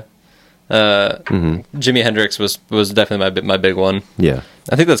Metallica. Jimi Hendrix was definitely my big one. Yeah.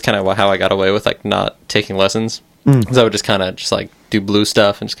 I think that's kind of how I got away with like not taking lessons. Because I would just kind of just like do blues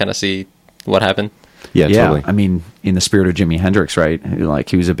stuff and just kind of see what happened. Yeah, totally. I mean, in the spirit of Jimi Hendrix, right? Like,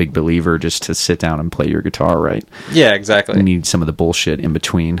 he was a big believer just to sit down and play your guitar, right? Yeah, exactly. You need some of the bullshit in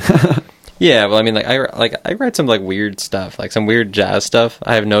between. Yeah, well, I mean, I write some like weird stuff, like some weird jazz stuff.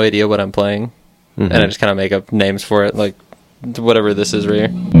 I have no idea what I'm playing, and I just kind of make up names for it, like whatever this is right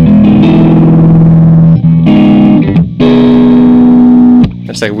here.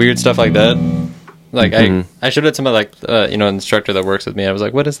 It's like weird stuff like that. Like I showed it to my like instructor that works with me. I was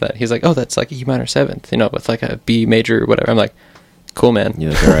like, "What is that?" He's like, "Oh, that's like a E minor seventh, with like a B major or whatever." I'm like, "Cool, man." Yeah,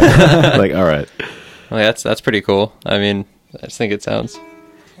 that's all right. Like, all right. Like, that's pretty cool. I mean, I just think it sounds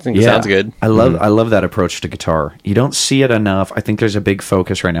good. I love that approach to guitar. You don't see it enough. I think there's a big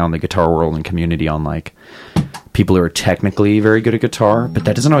focus right now in the guitar world and community on like people who are technically very good at guitar, but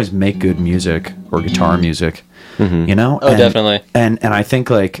that doesn't always make good music or guitar music. Oh, definitely. And I think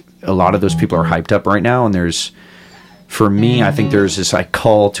like a lot of those people are hyped up right now, and for me, I think there's this like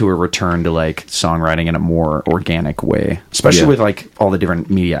call to a return to like songwriting in a more organic way, especially with like all the different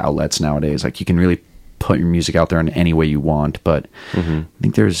media outlets nowadays. Like, you can really put your music out there in any way you want, but I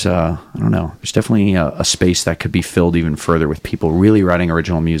think there's I don't know, there's definitely a space that could be filled even further with people really writing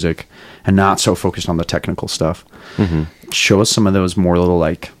original music and not so focused on the technical stuff. Show us some of those more little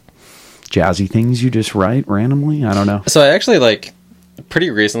like jazzy things you just write randomly. I don't know. So I actually like pretty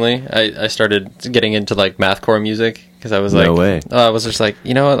recently I started getting into like mathcore music, because I was like, no way. I was just like,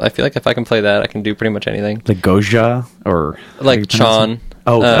 I feel like if I can play that, I can do pretty much anything. Like Goja or like Chon.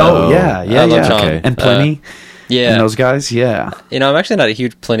 Yeah. Chon. Okay. And Pliny. Yeah. And those guys. Yeah. I'm actually not a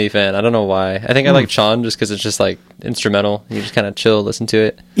huge Pliny fan. I don't know why. I think I like Chon just because it's just like instrumental. You just kind of chill, listen to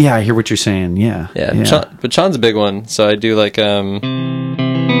it. Yeah, I hear what you're saying. Yeah. But Chon's a big one. So I do like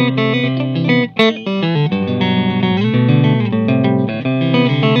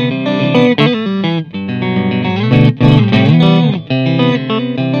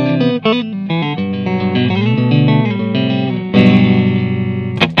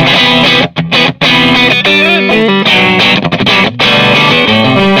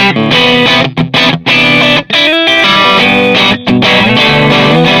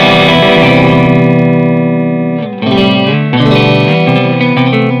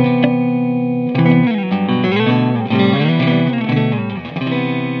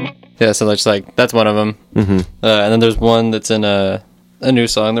yeah, so that's like that's one of them. And then there's one that's in a new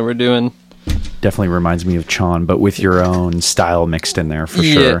song that we're doing. Definitely reminds me of Chon, but with your own style mixed in there for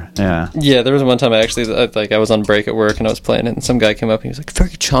sure. Yeah. Yeah, there was one time I was on break at work and I was playing it, and some guy came up and he was like,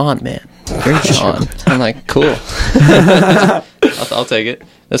 "Very Chon, man. Very Chon." I'm like, "Cool." I'll take it.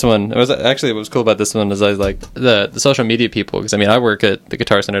 This one, what was cool about this one is I was like the social media people, because I mean I work at the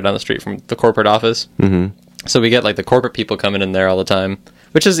Guitar Center down the street from the corporate office. So we get like the corporate people coming in there all the time,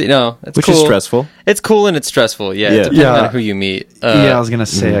 which is it's which cool. is stressful. It's cool and it's stressful. Yeah, depending on who you meet. I was gonna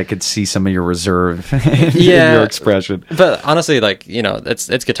say I could see some of your reserve in your expression. But honestly, like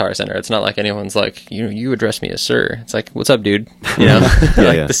it's Guitar Center. It's not like anyone's like you address me as sir. It's like, "What's up, dude?"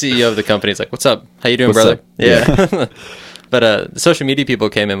 The CEO of the company is like, "What's up? How you doing, What's brother?" up? Yeah. But the social media people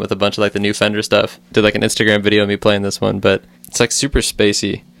came in with a bunch of like the new Fender stuff. Did like an Instagram video of me playing this one, but it's like super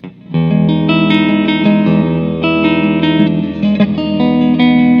spacey.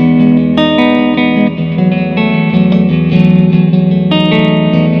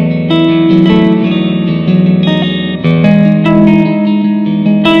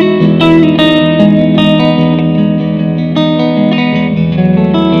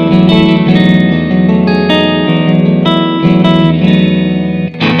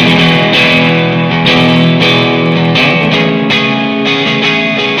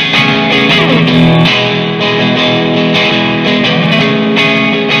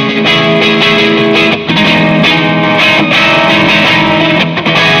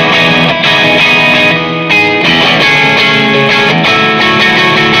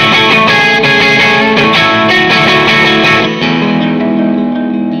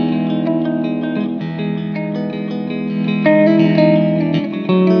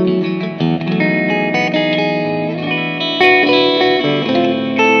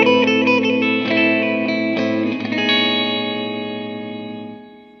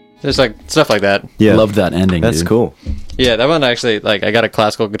 just like stuff like that. Yeah. Love that ending. That's dude. cool. Yeah, that one actually, like, I got a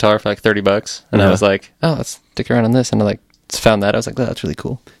classical guitar for like $30, and I was like, oh, let's stick around on this, and I like found that. I was like, oh, that's really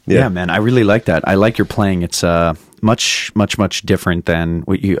cool. Yeah, man, I really like that. I like your playing. It's much different than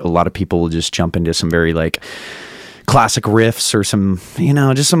what a lot of people will just jump into some very like classic riffs or some,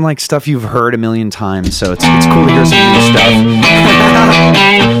 just some like stuff you've heard a million times. So it's cool to hear some new stuff.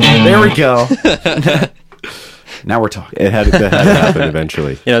 There we go. Now we're talking. It had to happen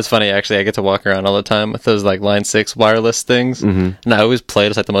eventually. It's funny, actually, I get to walk around all the time with those like Line 6 wireless things, and I always play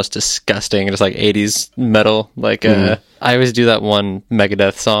just like the most disgusting, just like 80s metal. Like, I always do that one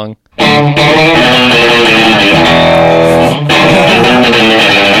Megadeth song.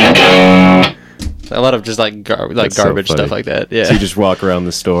 A lot of just like garbage so stuff like that. Yeah. So you just walk around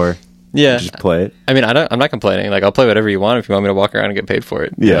the store. Yeah. Just play it. I mean, I'm not complaining. Like, I'll play whatever you want if you want me to walk around and get paid for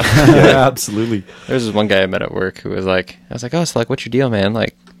it. Yeah. Absolutely. There's this one guy I met at work who was like, I was like, oh, so like, what's your deal, man?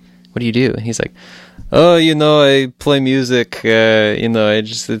 Like, what do you do? And he's like, oh, I play music.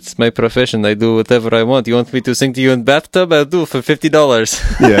 It's my profession. I do whatever I want. You want me to sing to you in bathtub? I'll do it for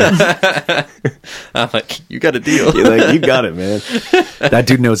 $50. Yeah. I'm like, you got a deal. You're like, you got it, man. That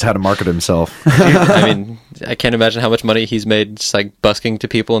dude knows how to market himself. I mean, I can't imagine how much money he's made just like busking to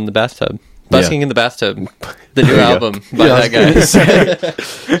people in the bathtub. Busking in the Bathtub, the new album by that guy.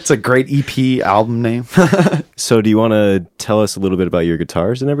 It's a great EP album name. So do you want to tell us a little bit about your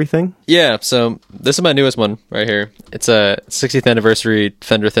guitars and everything? Yeah, so this is my newest one right here. It's a 60th anniversary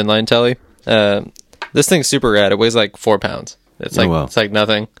Fender Thinline Tele. This thing's super rad. It weighs like 4 pounds. It's like It's like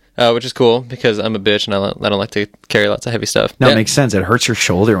nothing, which is cool because I'm a bitch and I don't like to carry lots of heavy stuff. No, it makes sense. It hurts your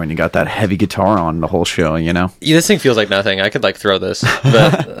shoulder when you got that heavy guitar on the whole show, Yeah, this thing feels like nothing. I could like throw this,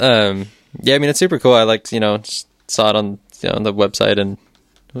 but yeah, I mean, it's super cool. I like, just saw it on, on the website and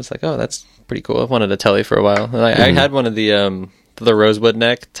I was like, oh, that's pretty cool. I've wanted a Tele for a while. And I had one of the rosewood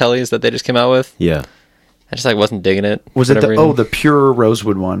neck Teles that they just came out with. Yeah. I just like wasn't digging it. Was it the pure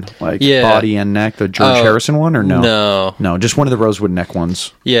rosewood one? Like body and neck, the George Harrison one or no? No, just one of the rosewood neck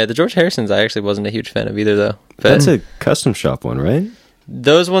ones. Yeah, the George Harrisons I actually wasn't a huge fan of either though. But that's a custom shop one, right?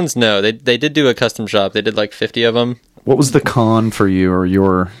 Those ones, no. They did do a custom shop. They did like 50 of them. What was the con for you or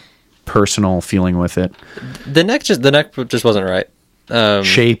your personal feeling with it? The neck just wasn't right.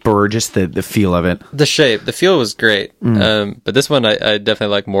 Shape or just the feel of it? The shape. The feel was great. But this one I definitely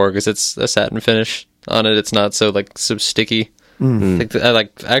like more because it's a satin finish on it. It's not so so sticky.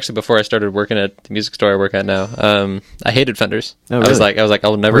 Actually before I started working at the music store I work at now, I hated Fenders. Oh, really? I was like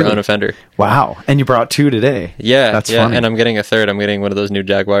I'll never own a Fender. Wow. And you brought 2 today. Yeah. That's funny. And I'm getting a third. I'm getting one of those new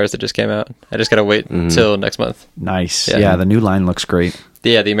Jaguars that just came out. I just gotta wait until next month. Nice. Yeah, the new line looks great.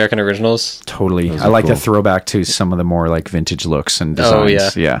 Yeah, the American Originals. Totally. I like the throwback to some of the more like vintage looks and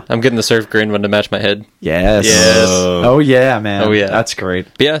designs. Oh yeah. I'm getting the surf green one to match my head. Yes. Oh yeah, man. Oh yeah. That's great.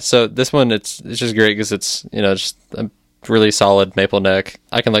 But yeah, so this one it's just great because it's just a really solid maple neck.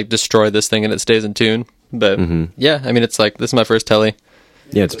 I can like destroy this thing and it stays in tune. But yeah, I mean it's like this is my first Tele.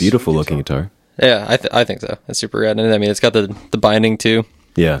 Yeah, it's a beautiful looking guitar. Yeah, I think so. It's super rad. And I mean it's got the binding too.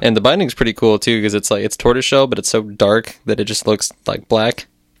 Yeah. And the binding's pretty cool too because it's tortoiseshell, but it's so dark that it just looks like black.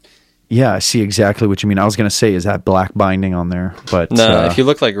 Yeah, I see exactly what you mean. I was going to say, is that black binding on there? But no, if you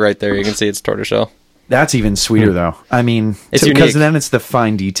look like right there, you can see it's tortoiseshell. That's even sweeter though. I mean, it's because then it's the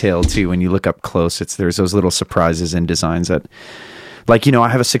fine detail too. When you look up close, there's those little surprises in designs that, like I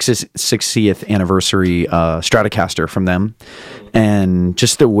have a 60th anniversary Stratocaster from them, and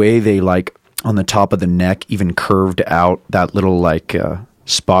just the way they like on the top of the neck even curved out that little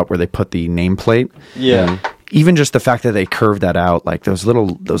spot where they put the nameplate. Yeah. Even just the fact that they curved that out, like those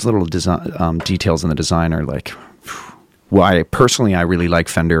little design details in the design are like, why personally I really like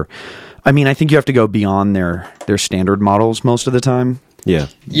Fender. I mean, I think you have to go beyond their standard models most of the time. Yeah.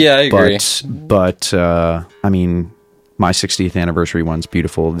 Yeah, I agree. But I mean, my 60th anniversary one's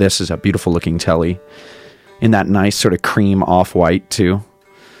beautiful. This is a beautiful looking Tele in that nice sort of cream off-white too.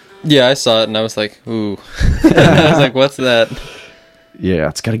 Yeah, I saw it and I was like, ooh. I was like, what's that? Yeah,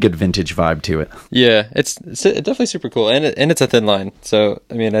 it's got a good vintage vibe to it. Yeah, it's definitely super cool, and it's a thin line. So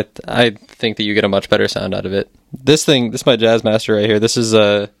I mean, I think that you get a much better sound out of it. This is my Jazzmaster right here. This is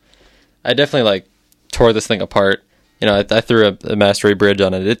I definitely tore this thing apart. I threw a mastery bridge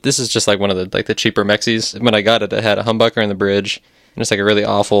on it. This is just like one of the cheaper Mexis. When I got it, it had a humbucker in the bridge, and it's like a really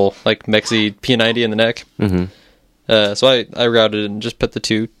awful Mexi P90 in the neck. Mm-hmm. So I routed it and just put the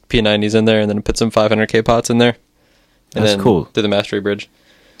 2 P90s in there, and then put some 500K pots in there. And That's cool. Through the mastery bridge.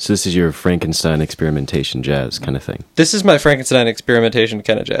 So this is your Frankenstein experimentation jazz kind of thing. This is my Frankenstein experimentation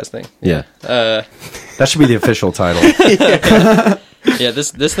kind of jazz thing. Yeah. That should be the official title. Yeah,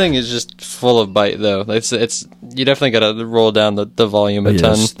 this thing is just full of bite though. It's you definitely got to roll down the volume a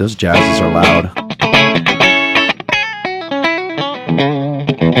ton. Those jazzes are loud.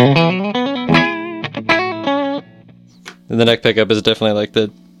 And the neck pickup is definitely like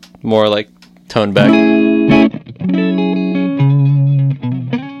the more like toned back.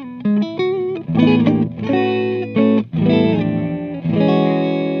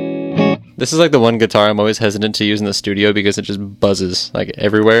 This is like the one guitar I'm always hesitant to use in the studio because it just buzzes like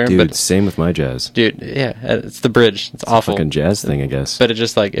everywhere. Dude, but same with my jazz. Dude, yeah, it's the bridge. It's awful. Fucking jazz thing, I guess. But it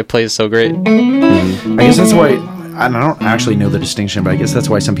just like it plays so great. I guess that's why I don't actually know the distinction, but I guess that's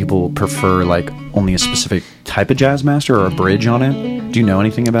why some people prefer like only a specific type of jazz master or a bridge on it. Do you know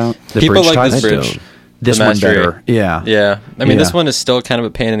anything about the People bridge like types? this bridge. This The one Mastery. better. Yeah. Yeah. I mean, Yeah. this one is still kind of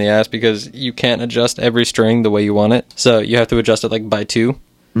a pain in the ass because you can't adjust every string the way you want it. So you have to adjust it like by 2,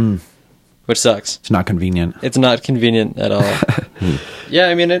 which sucks. It's not convenient. It's not convenient at all. Yeah,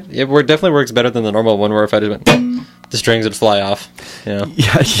 I mean, it definitely works better than the normal one where if I just went, the strings would fly off. You know?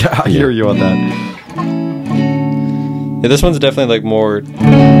 Yeah, I hear you on that. Yeah, this one's definitely like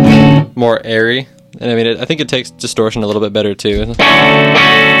more airy. And I mean, I think it takes distortion a little bit better too.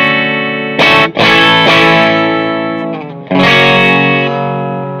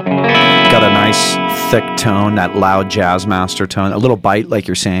 Got a nice thick tone, that loud jazz master tone, a little bite like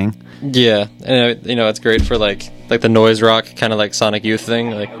you're saying. Yeah, and you know, it's great for like the noise rock kind of like Sonic Youth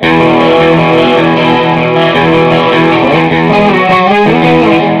thing. Like,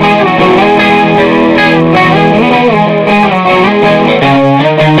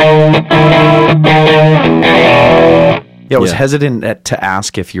 Yeah, I was Yeah. hesitant to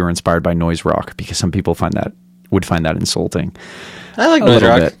ask if you were inspired by noise rock because some people would find that insulting. I like A noise little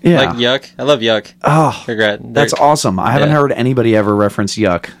rock. bit, yeah. Like Yuck. I love Yuck. Oh, Regret. that's awesome. I haven't Yeah. heard anybody ever reference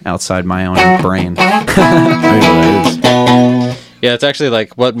Yuck outside my own brain. I know what that is. Yeah, it's actually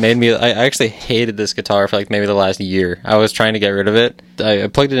like what made me. I actually hated this guitar for like maybe the last year. I was trying to get rid of it. I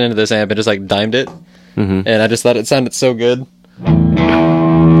plugged it into this amp and just like dimed it, and I just thought it sounded so good.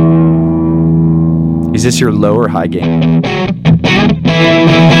 Is this your low or high gain?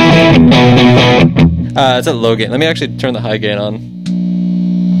 It's a low gain. Let me actually turn the high gain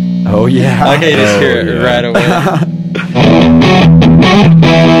on. Oh, yeah. I can just hear it yeah. right away.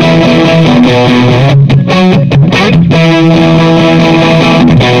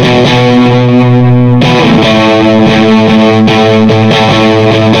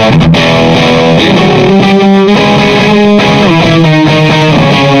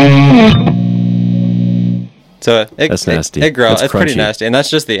 So That's nasty. It growls. That's It's pretty crunchy. nasty, and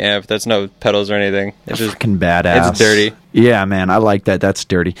that's just the amp. That's no pedals or anything. It's just Fucking badass. It's dirty. Yeah, man, I like that. That's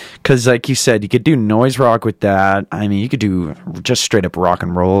dirty. Because, like you said, you could do noise rock with that. I mean, you could do just straight up rock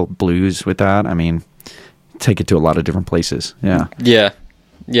and roll blues with that. I mean, take it to a lot of different places. Yeah. yeah.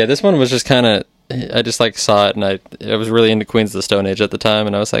 This one was just kind of. I just like saw it, and I was really into Queens of the Stone Age at the time,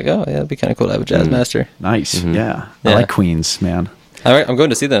 and I was like, oh yeah, it'd be kind of cool to have a jazz master. Nice. Yeah. I Yeah. like Queens, man. All right, I'm going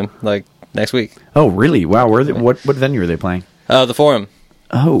to see them like next week. Oh, really? Wow. Where are they, what venue are they playing? The Forum.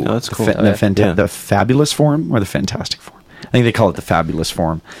 Oh, that's cool. The Yeah. Fabulous Forum or the Fantastic Forum? I think they call it the Fabulous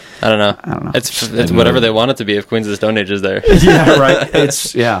Forum. I don't know. I don't know. It's whatever they want it to be. If Queens of the Stone Age is there. Yeah, right.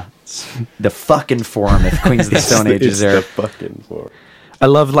 It's the fucking Forum if Queens of the Stone Age is there. The fucking four. I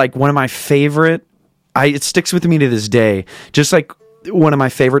love like one of my favorite. It sticks with me to this day. Just like one of my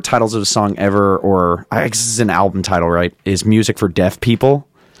favorite titles of a song ever, or I guess this is an album title, right? Is "Music for Deaf People"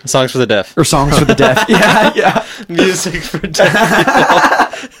 Songs for the deaf. or "Songs for the Deaf." Yeah. Music for deaf.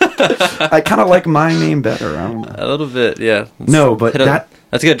 I kind of like my name better. I don't know. A little bit, yeah. No, but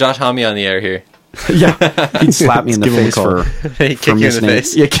Let's get Josh Homme on the air here. Yeah, he'd slap me in the Give him a face call. for He'd kick you in the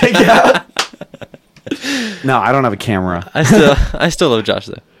missing it. face. Yeah. No, I don't have a camera. I still love Josh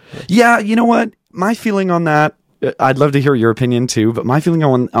though. Yeah, you know what? My feeling on that, I'd love to hear your opinion too, but my feeling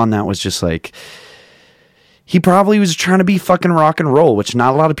on that was just like, he probably was trying to be fucking rock and roll, which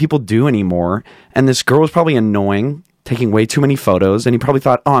not a lot of people do anymore. And this girl was probably annoying, taking way too many photos. And he probably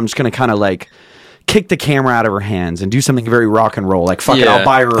thought, oh, I'm just going to kind of like kick the camera out of her hands and do something very rock and roll. Like, fuck it, Yeah. I'll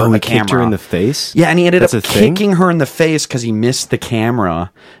buy her Oh, a he camera. kicked her in the face? Yeah, and he ended That's up a thing? kicking her in the face because he missed the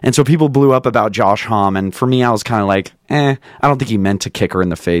camera. And so people blew up about Josh Homme. And for me, I was kind of like, I don't think he meant to kick her in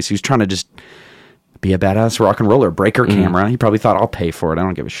the face. He was trying to just be a badass rock and roller, break her camera. He probably thought, I'll pay for it. I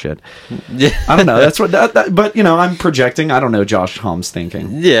don't give a shit. Yeah. I don't know. That's what that but you know, I'm projecting. I don't know Josh Homme's thinking.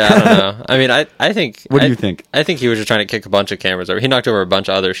 Yeah, I don't know. I mean, I think. What do you think? I think he was just trying to kick a bunch of cameras over. He knocked over a bunch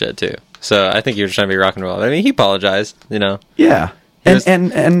of other shit too. So I think he was trying to be rock and roll. I mean, he apologized. You know, Yeah. was-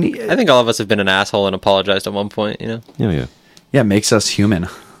 And I think all of us have been an asshole and apologized at one point. You know, Yeah. yeah, makes us human.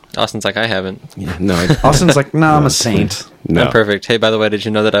 Austin's like, I haven't. Yeah. No, Austin's like, no, I'm a it's saint. No. I'm perfect. Hey, by the way, did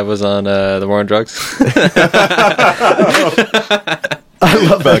you know that I was on the War on Drugs? I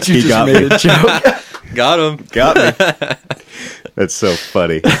love that you He just got made me. a joke. Got him. Got me. That's so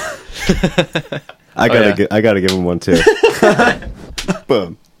funny. I gotta give him one too.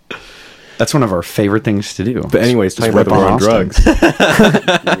 Boom. That's one of our favorite things to do. But anyways, Just talking about the rip War on Austin.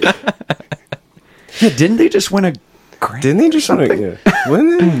 drugs. Yeah, didn't they just win a Grammy? Didn't they just want to? Yeah.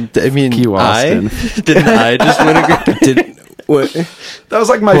 When I mean, You, Austin. didn't I just win a Grammy? did what? That was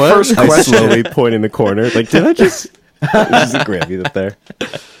like my What? first I question. slowly point in the corner. Like, did I just? There's a Grammy up there.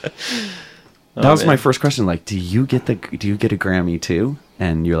 That was man. my first question. Like, do you get a Grammy too?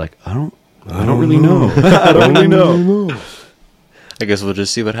 And you're like, I don't really know. I don't really know. I guess we'll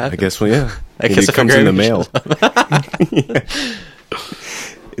just see what I happens. guess. Well, yeah. I Maybe guess it if a comes in the Grammy mail.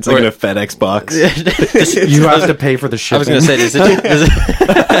 It's like in a FedEx box. You have to pay for the I shipping. was going to say, is it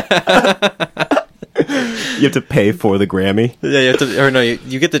You have to pay for the Grammy. yeah, you have to, or no,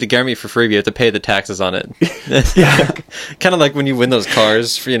 you get the Grammy for free, but you have to pay the taxes on it. Yeah. Kind of like when you win those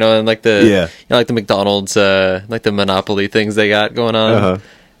cars, for, and like the, Yeah. like the McDonald's, like the Monopoly things they got going on. Uh-huh.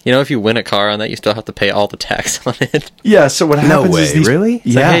 If you win a car on that, you still have to pay all the tax on it. Yeah. So what happens way, is these really? It's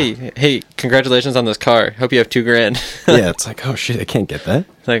Yeah. like, hey, congratulations on this car. Hope you have $2,000. Yeah, it's like, oh shit, I can't get that.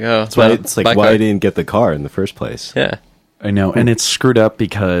 It's like, oh, That's why it's like, why I didn't get the car in the first place. Yeah. I know, and it's screwed up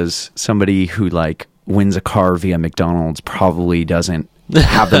because somebody who like wins a car via McDonald's probably doesn't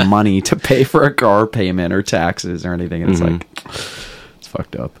have the money to pay for a car payment or taxes or anything. And it's like, it's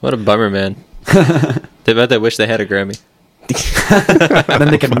fucked up. What a bummer, man. They bet they wish they had a Grammy. And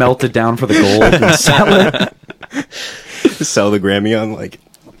then they can melt it down for the gold and sell it. Sell the Grammy on like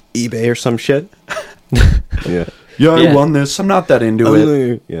eBay or some shit. Yeah. Yeah, I Yeah. won this. I'm not that into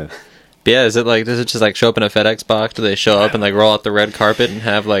it. Yeah. But yeah, does it just like show up in a FedEx box? Do they show up and like roll out the red carpet and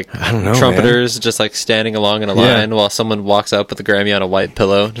have like I don't know, trumpeters just like standing along in a Yeah. line while someone walks up with the Grammy on a white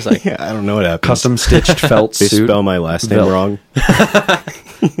pillow? Just like, Yeah, I don't know what happened. Custom stitched felt They suit. spell my last name Vel- wrong.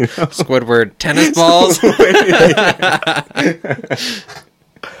 Squidward tennis balls.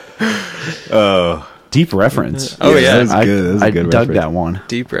 Oh, Deep reference. Oh, yeah. that was I, good. That was a I good dug reference. that one.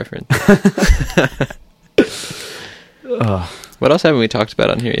 Deep reference. What else haven't we talked about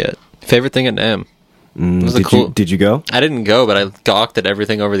on here yet? Favorite thing at NAMM? Was it cool? Did you go? I didn't go, but I gawked at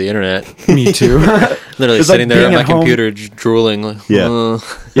everything over the internet. Me too. Literally It's like sitting there on being my at home. computer drooling. Like, Yeah.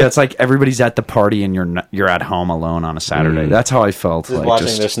 Yeah, it's like everybody's at the party and you're at home alone on a Saturday. That's how I felt. Just Like watching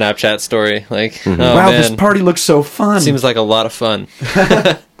just, their Snapchat story. Like, oh wow, man, this party looks so fun. seems like a lot of fun.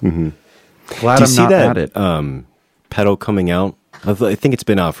 Glad Do you I'm see not that at it. pedal coming out? I think it's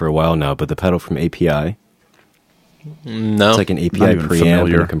been out for a while now, but the pedal from API. No, It's like an Not API even preamp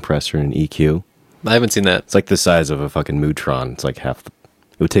familiar. and a compressor and an EQ. I haven't seen that. It's like the size of a fucking Mootron. It's like half.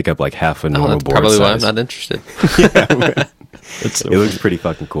 It would take up like half a normal That's board probably why I'm size. not interested. It looks pretty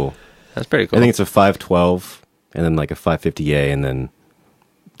fucking cool. That's pretty cool. I think it's a 512 and then like a 550A and then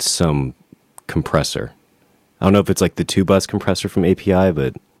some compressor. I don't know if it's like the 2-bus compressor from API,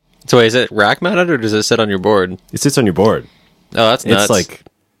 but So wait, is it rack mounted or does it sit on your board? it sits on your board. Oh, that's nuts. It's like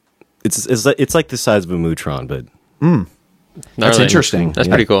it's like the size of a Mootron, but That's Gnarly. interesting. That's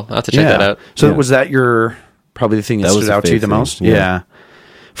Yeah. pretty cool. I'll have to check that out. So Yeah. was that your probably the thing that, That was stood the out to you big the thing, most? yeah.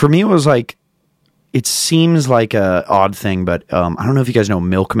 For me, it was like it seems like a odd thing, but I don't know if you guys know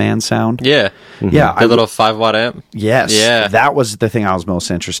Milkman sound. Yeah. Yeah, The little 5-watt amp. yes, Yeah. that was the thing I was most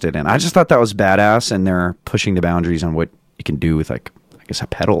interested in. I just thought that was badass, and they're pushing the boundaries on what you can do with like I guess a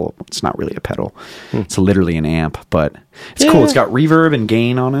pedal. It's not really a pedal; it's literally an amp, but it's cool. Yeah. It's got reverb and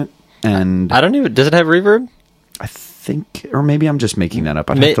gain on it, and I don't even. Does it have reverb? I think, or maybe I'm just making that up.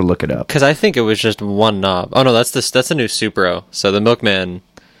 I'd May- have to look it up. Because I think it was just one knob. Oh no, that's the new Supro. So the Milkman.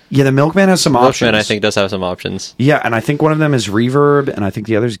 Yeah, the Milkman has some options. Milkman, I think, does have some options. Yeah, and I think one of them is reverb, and I think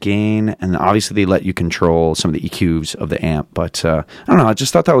the other's gain, and obviously they let you control some of the EQs of the amp. But I don't know, I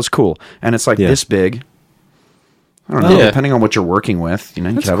just thought that was cool, and it's like Yeah. this big. I don't know, Yeah. depending on what you're working with, you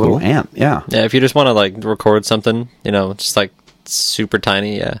could have a little cool. amp. Yeah, Yeah, if you just want to like record something, just like super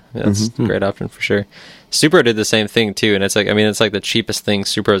tiny, yeah that's a great option for sure. Supro did the same thing too, and it's like it's like the cheapest thing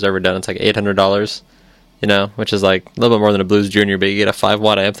Supro's ever done. It's like $800, which is like a little bit more than a Blues Junior, but you get a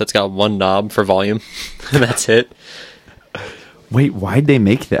 5-watt amp that's got one knob for volume, and that's it. Wait, why'd they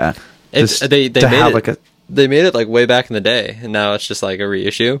make that? It's Just they to made have it, like a they made it like way back in the day, and now it's just like a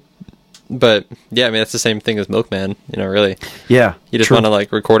reissue. But yeah, it's the same thing as Milkman, really. yeah. You just true. want to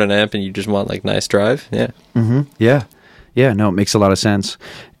like record an amp, and you just want like nice drive, yeah. Yeah, no, it makes a lot of sense.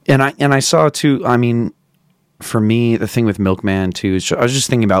 And I saw too, for me, the thing with Milkman too is I was just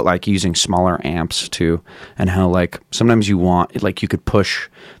thinking about like using smaller amps too, and how like sometimes you want like you could push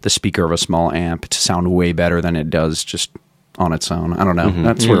the speaker of a small amp to sound way better than it does just on its own. I don't know.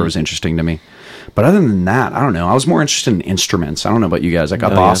 That's where it was interesting to me. But other than that, I don't know. I was more interested in instruments. I don't know about you guys. Like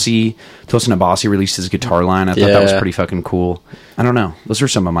Abasi, Tosin Abasi released his guitar line. I thought that was pretty fucking cool. I don't know. Those are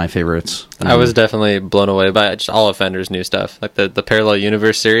some of my favorites. I was definitely blown away by just all of Fender's new stuff, like the Parallel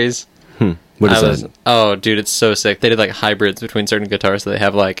Universe series. What is that? Oh, dude, it's so sick. They did like hybrids between certain guitars. So they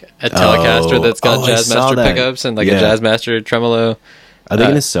have like a Telecaster that's got Jazzmaster pickups and like a Jazzmaster tremolo. Are they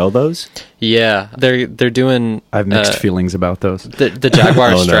going to sell those? Yeah, they're doing. I have mixed feelings about those. The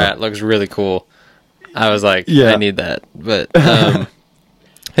Jaguar Strat looks really cool. I was like, I need that. But and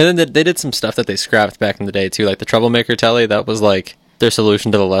then they did some stuff that they scrapped back in the day too, like the Troublemaker Tele. That was like their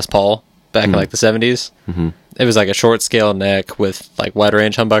solution to the Les Paul back in like the 70s. It was like a short scale neck with like wide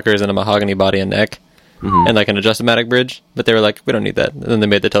range humbuckers and a mahogany body and neck, and like an Adjust-O-Matic bridge. But they were like, we don't need that. And then they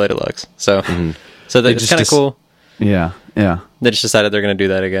made the Tele Deluxe. So it's kind of cool. Yeah. They just decided they're going to do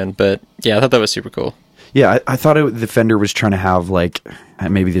that again. But yeah, I thought that was super cool. Yeah, I thought the Fender was trying to have like,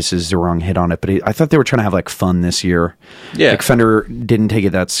 maybe this is the wrong hit on it, but I thought they were trying to have like fun this year. Yeah. Like Fender didn't take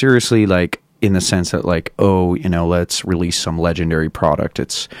it that seriously, like in the sense that like, oh, let's release some legendary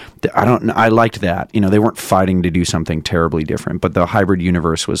product. I liked that. They weren't fighting to do something terribly different, but the Hybrid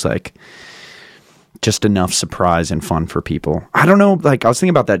Universe was like just enough surprise and fun for people. I don't know, like I was thinking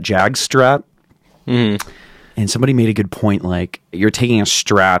about that Jag Strat. And somebody made a good point, like, you're taking a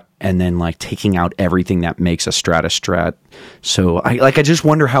Strat and then, like, taking out everything that makes a Strat. So, I just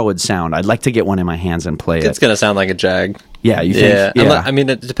wonder how it would sound. I'd like to get one in my hands and play it. It's going to sound like a Jag. Yeah, you think? Yeah. I mean,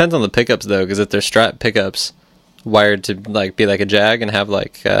 it depends on the pickups, though, because if they're Strat pickups wired to, like, be like a Jag and have,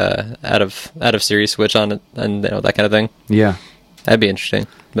 like, out of series switch on it and, that kind of thing. Yeah. That'd be interesting.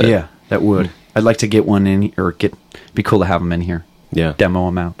 But. Yeah, that would. I'd like to get one in, or be cool to have them in here. Yeah. Demo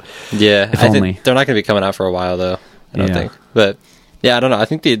them out. Yeah. If only. They're not going to be coming out for a while, though. I don't think. But, yeah, I don't know. I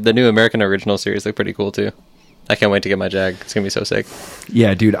think the new American Original series look pretty cool, too. I can't wait to get my Jag. It's going to be so sick.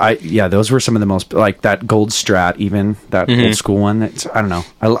 Yeah, dude. Those were some of the most, like, that gold Strat, even, that old school one. I don't know.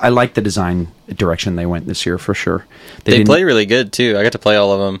 I like the design direction they went this year, for sure. They play really good, too. I got to play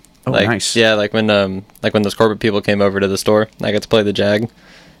all of them. Oh, nice. Yeah, like when those corporate people came over to the store, I got to play the Jag.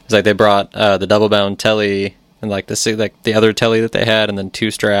 It's like they brought the double bound Tele and like the other Tele that they had, and then two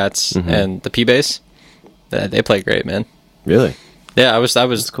Strats and the P bass. They play great, man. Really? Yeah, I was.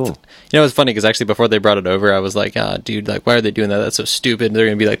 That's cool. It's funny because actually before they brought it over, I was like, dude, like why are they doing that? That's so stupid. They're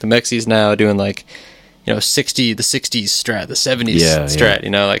gonna be like the Mexies now doing like, the 60s Strat, the 70s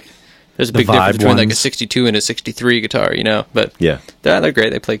Strat. Like there's a big difference between like a 62 and a 63 guitar. But they're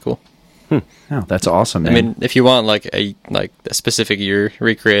great. They play cool. Oh, that's awesome, man. I mean, if you want like a specific year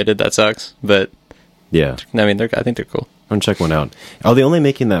recreated, that sucks. But yeah, I mean, I think they're cool. I'm gonna check one out. Are they only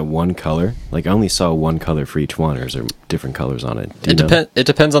making that one color? Like, I only saw one color for each one, or is there different colors on it? It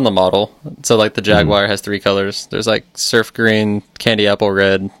depends on the model. So, like, the Jaguar has 3 colors. There's, like, surf green, candy apple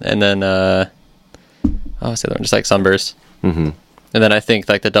red, and then, what's the other one? Just, like, sunburst. And then I think,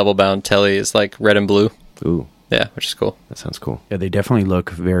 like, the double-bound Tele is, like, red and blue. Ooh. Yeah, which is cool. That sounds cool. Yeah, they definitely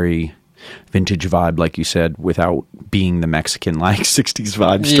look very vintage vibe, like you said, without being the Mexican, like, 60s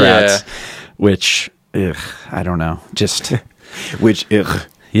vibe Strats, which... Ugh, I don't know. Just Yeah,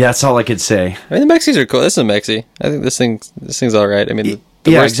 that's all I could say. I mean, the Mexies are cool. This is a Mexi. I think this thing's all right. I mean,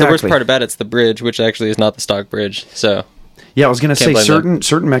 the worst part about it's the bridge, which actually is not the stock bridge. So yeah, I was gonna say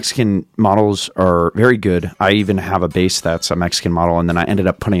certain Mexican models are very good. I even have a bass that's a Mexican model, and then I ended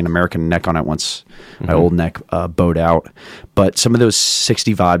up putting an American neck on it once my old neck bowed out. But some of those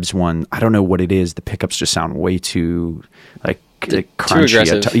 60 vibes one, I don't know what it is. The pickups just sound way too like. Crunchy, too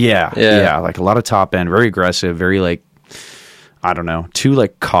aggressive. Yeah, like a lot of top end, very aggressive, very like, I don't know, too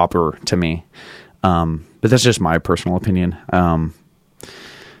like copper to me. But that's just my personal opinion. I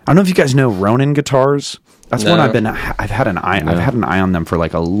don't know if you guys know Ronin guitars. That's one I've had an eye on them for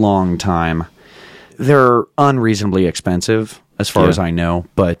like a long time. They're unreasonably expensive as far as I know,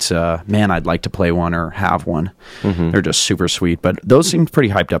 but man, I'd like to play one or have one. They're just super sweet. But those seemed pretty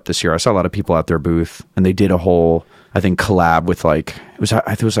hyped up this year. I saw a lot of people at their booth, and they did a whole, I think, collab with like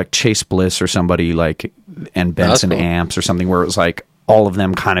it was like Chase Bliss or somebody, like, and Benson amps or something, where it was like all of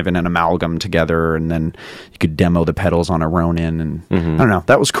them kind of in an amalgam together, and then you could demo the pedals on a Ronin, and I don't know,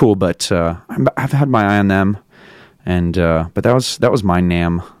 that was cool. But I've had my eye on them, and but that was my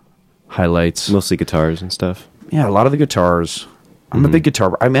NAMM highlights. Mostly guitars and stuff. Yeah, a lot of the guitars. I'm a big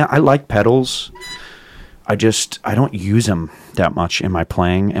guitar. I mean, I like pedals. I don't use them that much in my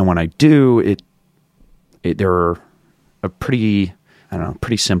playing, and when I do, they're a pretty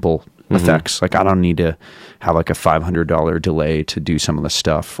simple effects. Like, I don't need to have like a $500 delay to do some of the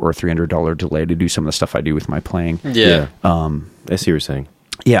stuff, or a $300 delay to do some of the stuff I do with my playing. Yeah. I see what you're saying.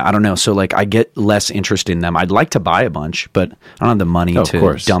 yeah, I don't know. So like I get less interest in them. I'd like to buy a bunch, but I don't have the money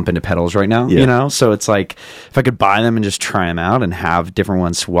to dump into pedals right now, you know? So it's like if I could buy them and just try them out and have different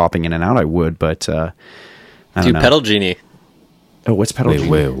ones swapping in and out, I would, but I don't know. Pedal Genie. Oh, what's Pedal Genie?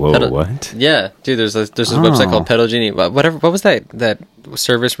 Wait, whoa, what? Yeah, dude, there's this website called Pedal Genie. What was that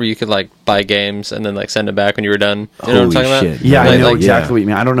service where you could like buy games and then like send them back when you were done? You know what I'm talking about? Yeah, I know exactly what you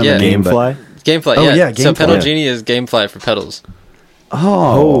mean. I don't know the name. Gamefly? Gamefly, oh, yeah. Gamefly. So Pedal Genie is Gamefly for pedals.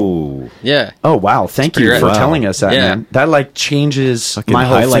 Oh. Yeah. Oh, wow. Thank you for telling us that, man. That like changes my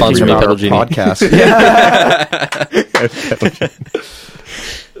whole thinking about our podcast.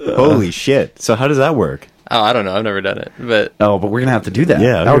 Holy shit. So how does that work? Oh, I don't know. I've never done it, but we're gonna have to do that.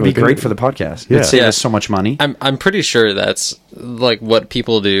 Yeah, that would be great for the podcast. It'd save us so much money. I'm pretty sure that's like what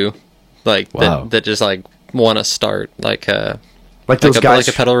people do, like that just like want to start like those guys, like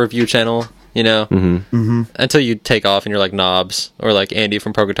a pedal review channel, you know. Until you take off and you're like Knobs or like Andy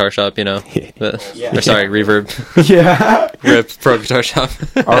from Pro Guitar Shop, you know. Or sorry, Reverb. Rip Pro Guitar Shop.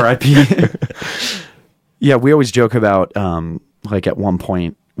 R.I.P. Yeah, we always joke about like at one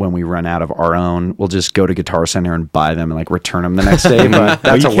point, when we run out of our own, we'll just go to Guitar Center and buy them and like return them the next day. But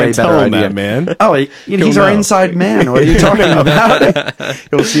that's a way better idea, man. Oh, he's our inside man. What are you talking about?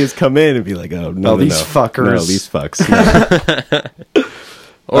 He'll see us come in and be like, "Oh no, these fuckers, no, these fucks."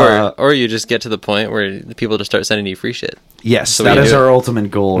 Or you just get to the point where the people just start sending you free shit. Yes, that is our ultimate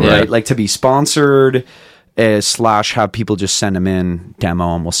goal, right? Like to be sponsored. / have people just send them in,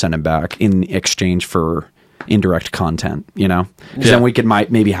 demo, and we'll send them back in exchange for indirect content, you know, because then we could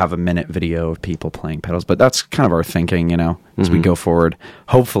maybe have a minute video of people playing pedals, but that's kind of our thinking, you know, as we go forward.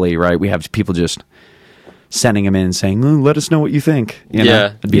 Hopefully, right, we have people just sending them in saying, let us know what you think, you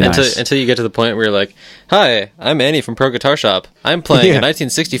know? It'd be nice. Until you get to the point where you're like, hi, I'm Annie from Pro Guitar Shop. I'm playing a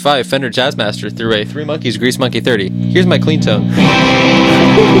 1965 Fender Jazzmaster through a 3 Monkeys Grease Monkey 30. Here's my clean tone.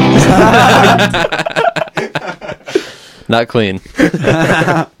 Not clean.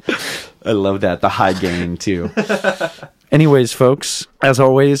 I love that. The high gain, too. Anyways, folks, as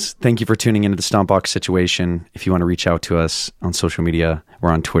always, thank you for tuning into the Stompbox Situation. If you want to reach out to us on social media,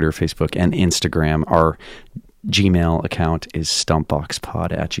 we're on Twitter, Facebook, and Instagram. Our Gmail account is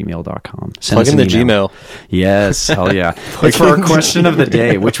stompboxpod@gmail.com. Plug in the Gmail. Yes, hell yeah. It's for our question of the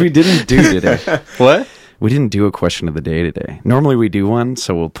day, which we didn't do today. What? We didn't do a question of the day today. Normally we do one,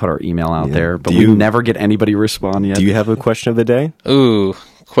 so we'll put our email out there, but we never get anybody respond yet. Do you have a question of the day? Ooh,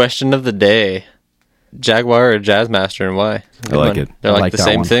 question of the day. Jaguar or Jazzmaster, and why? I like it. They're like the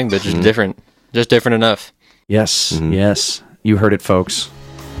same thing, but just different. Just different enough. Yes, yes. You heard it, folks.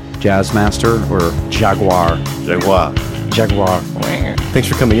 Jazzmaster or Jaguar? Jaguar. Thanks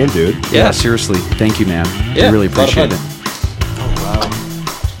for coming in, dude. Yeah, seriously. Thank you, man. Yeah, I really appreciate it. Oh, wow.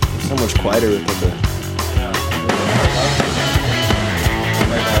 It's so much quieter with the...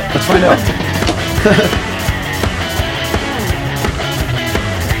 Let's find out.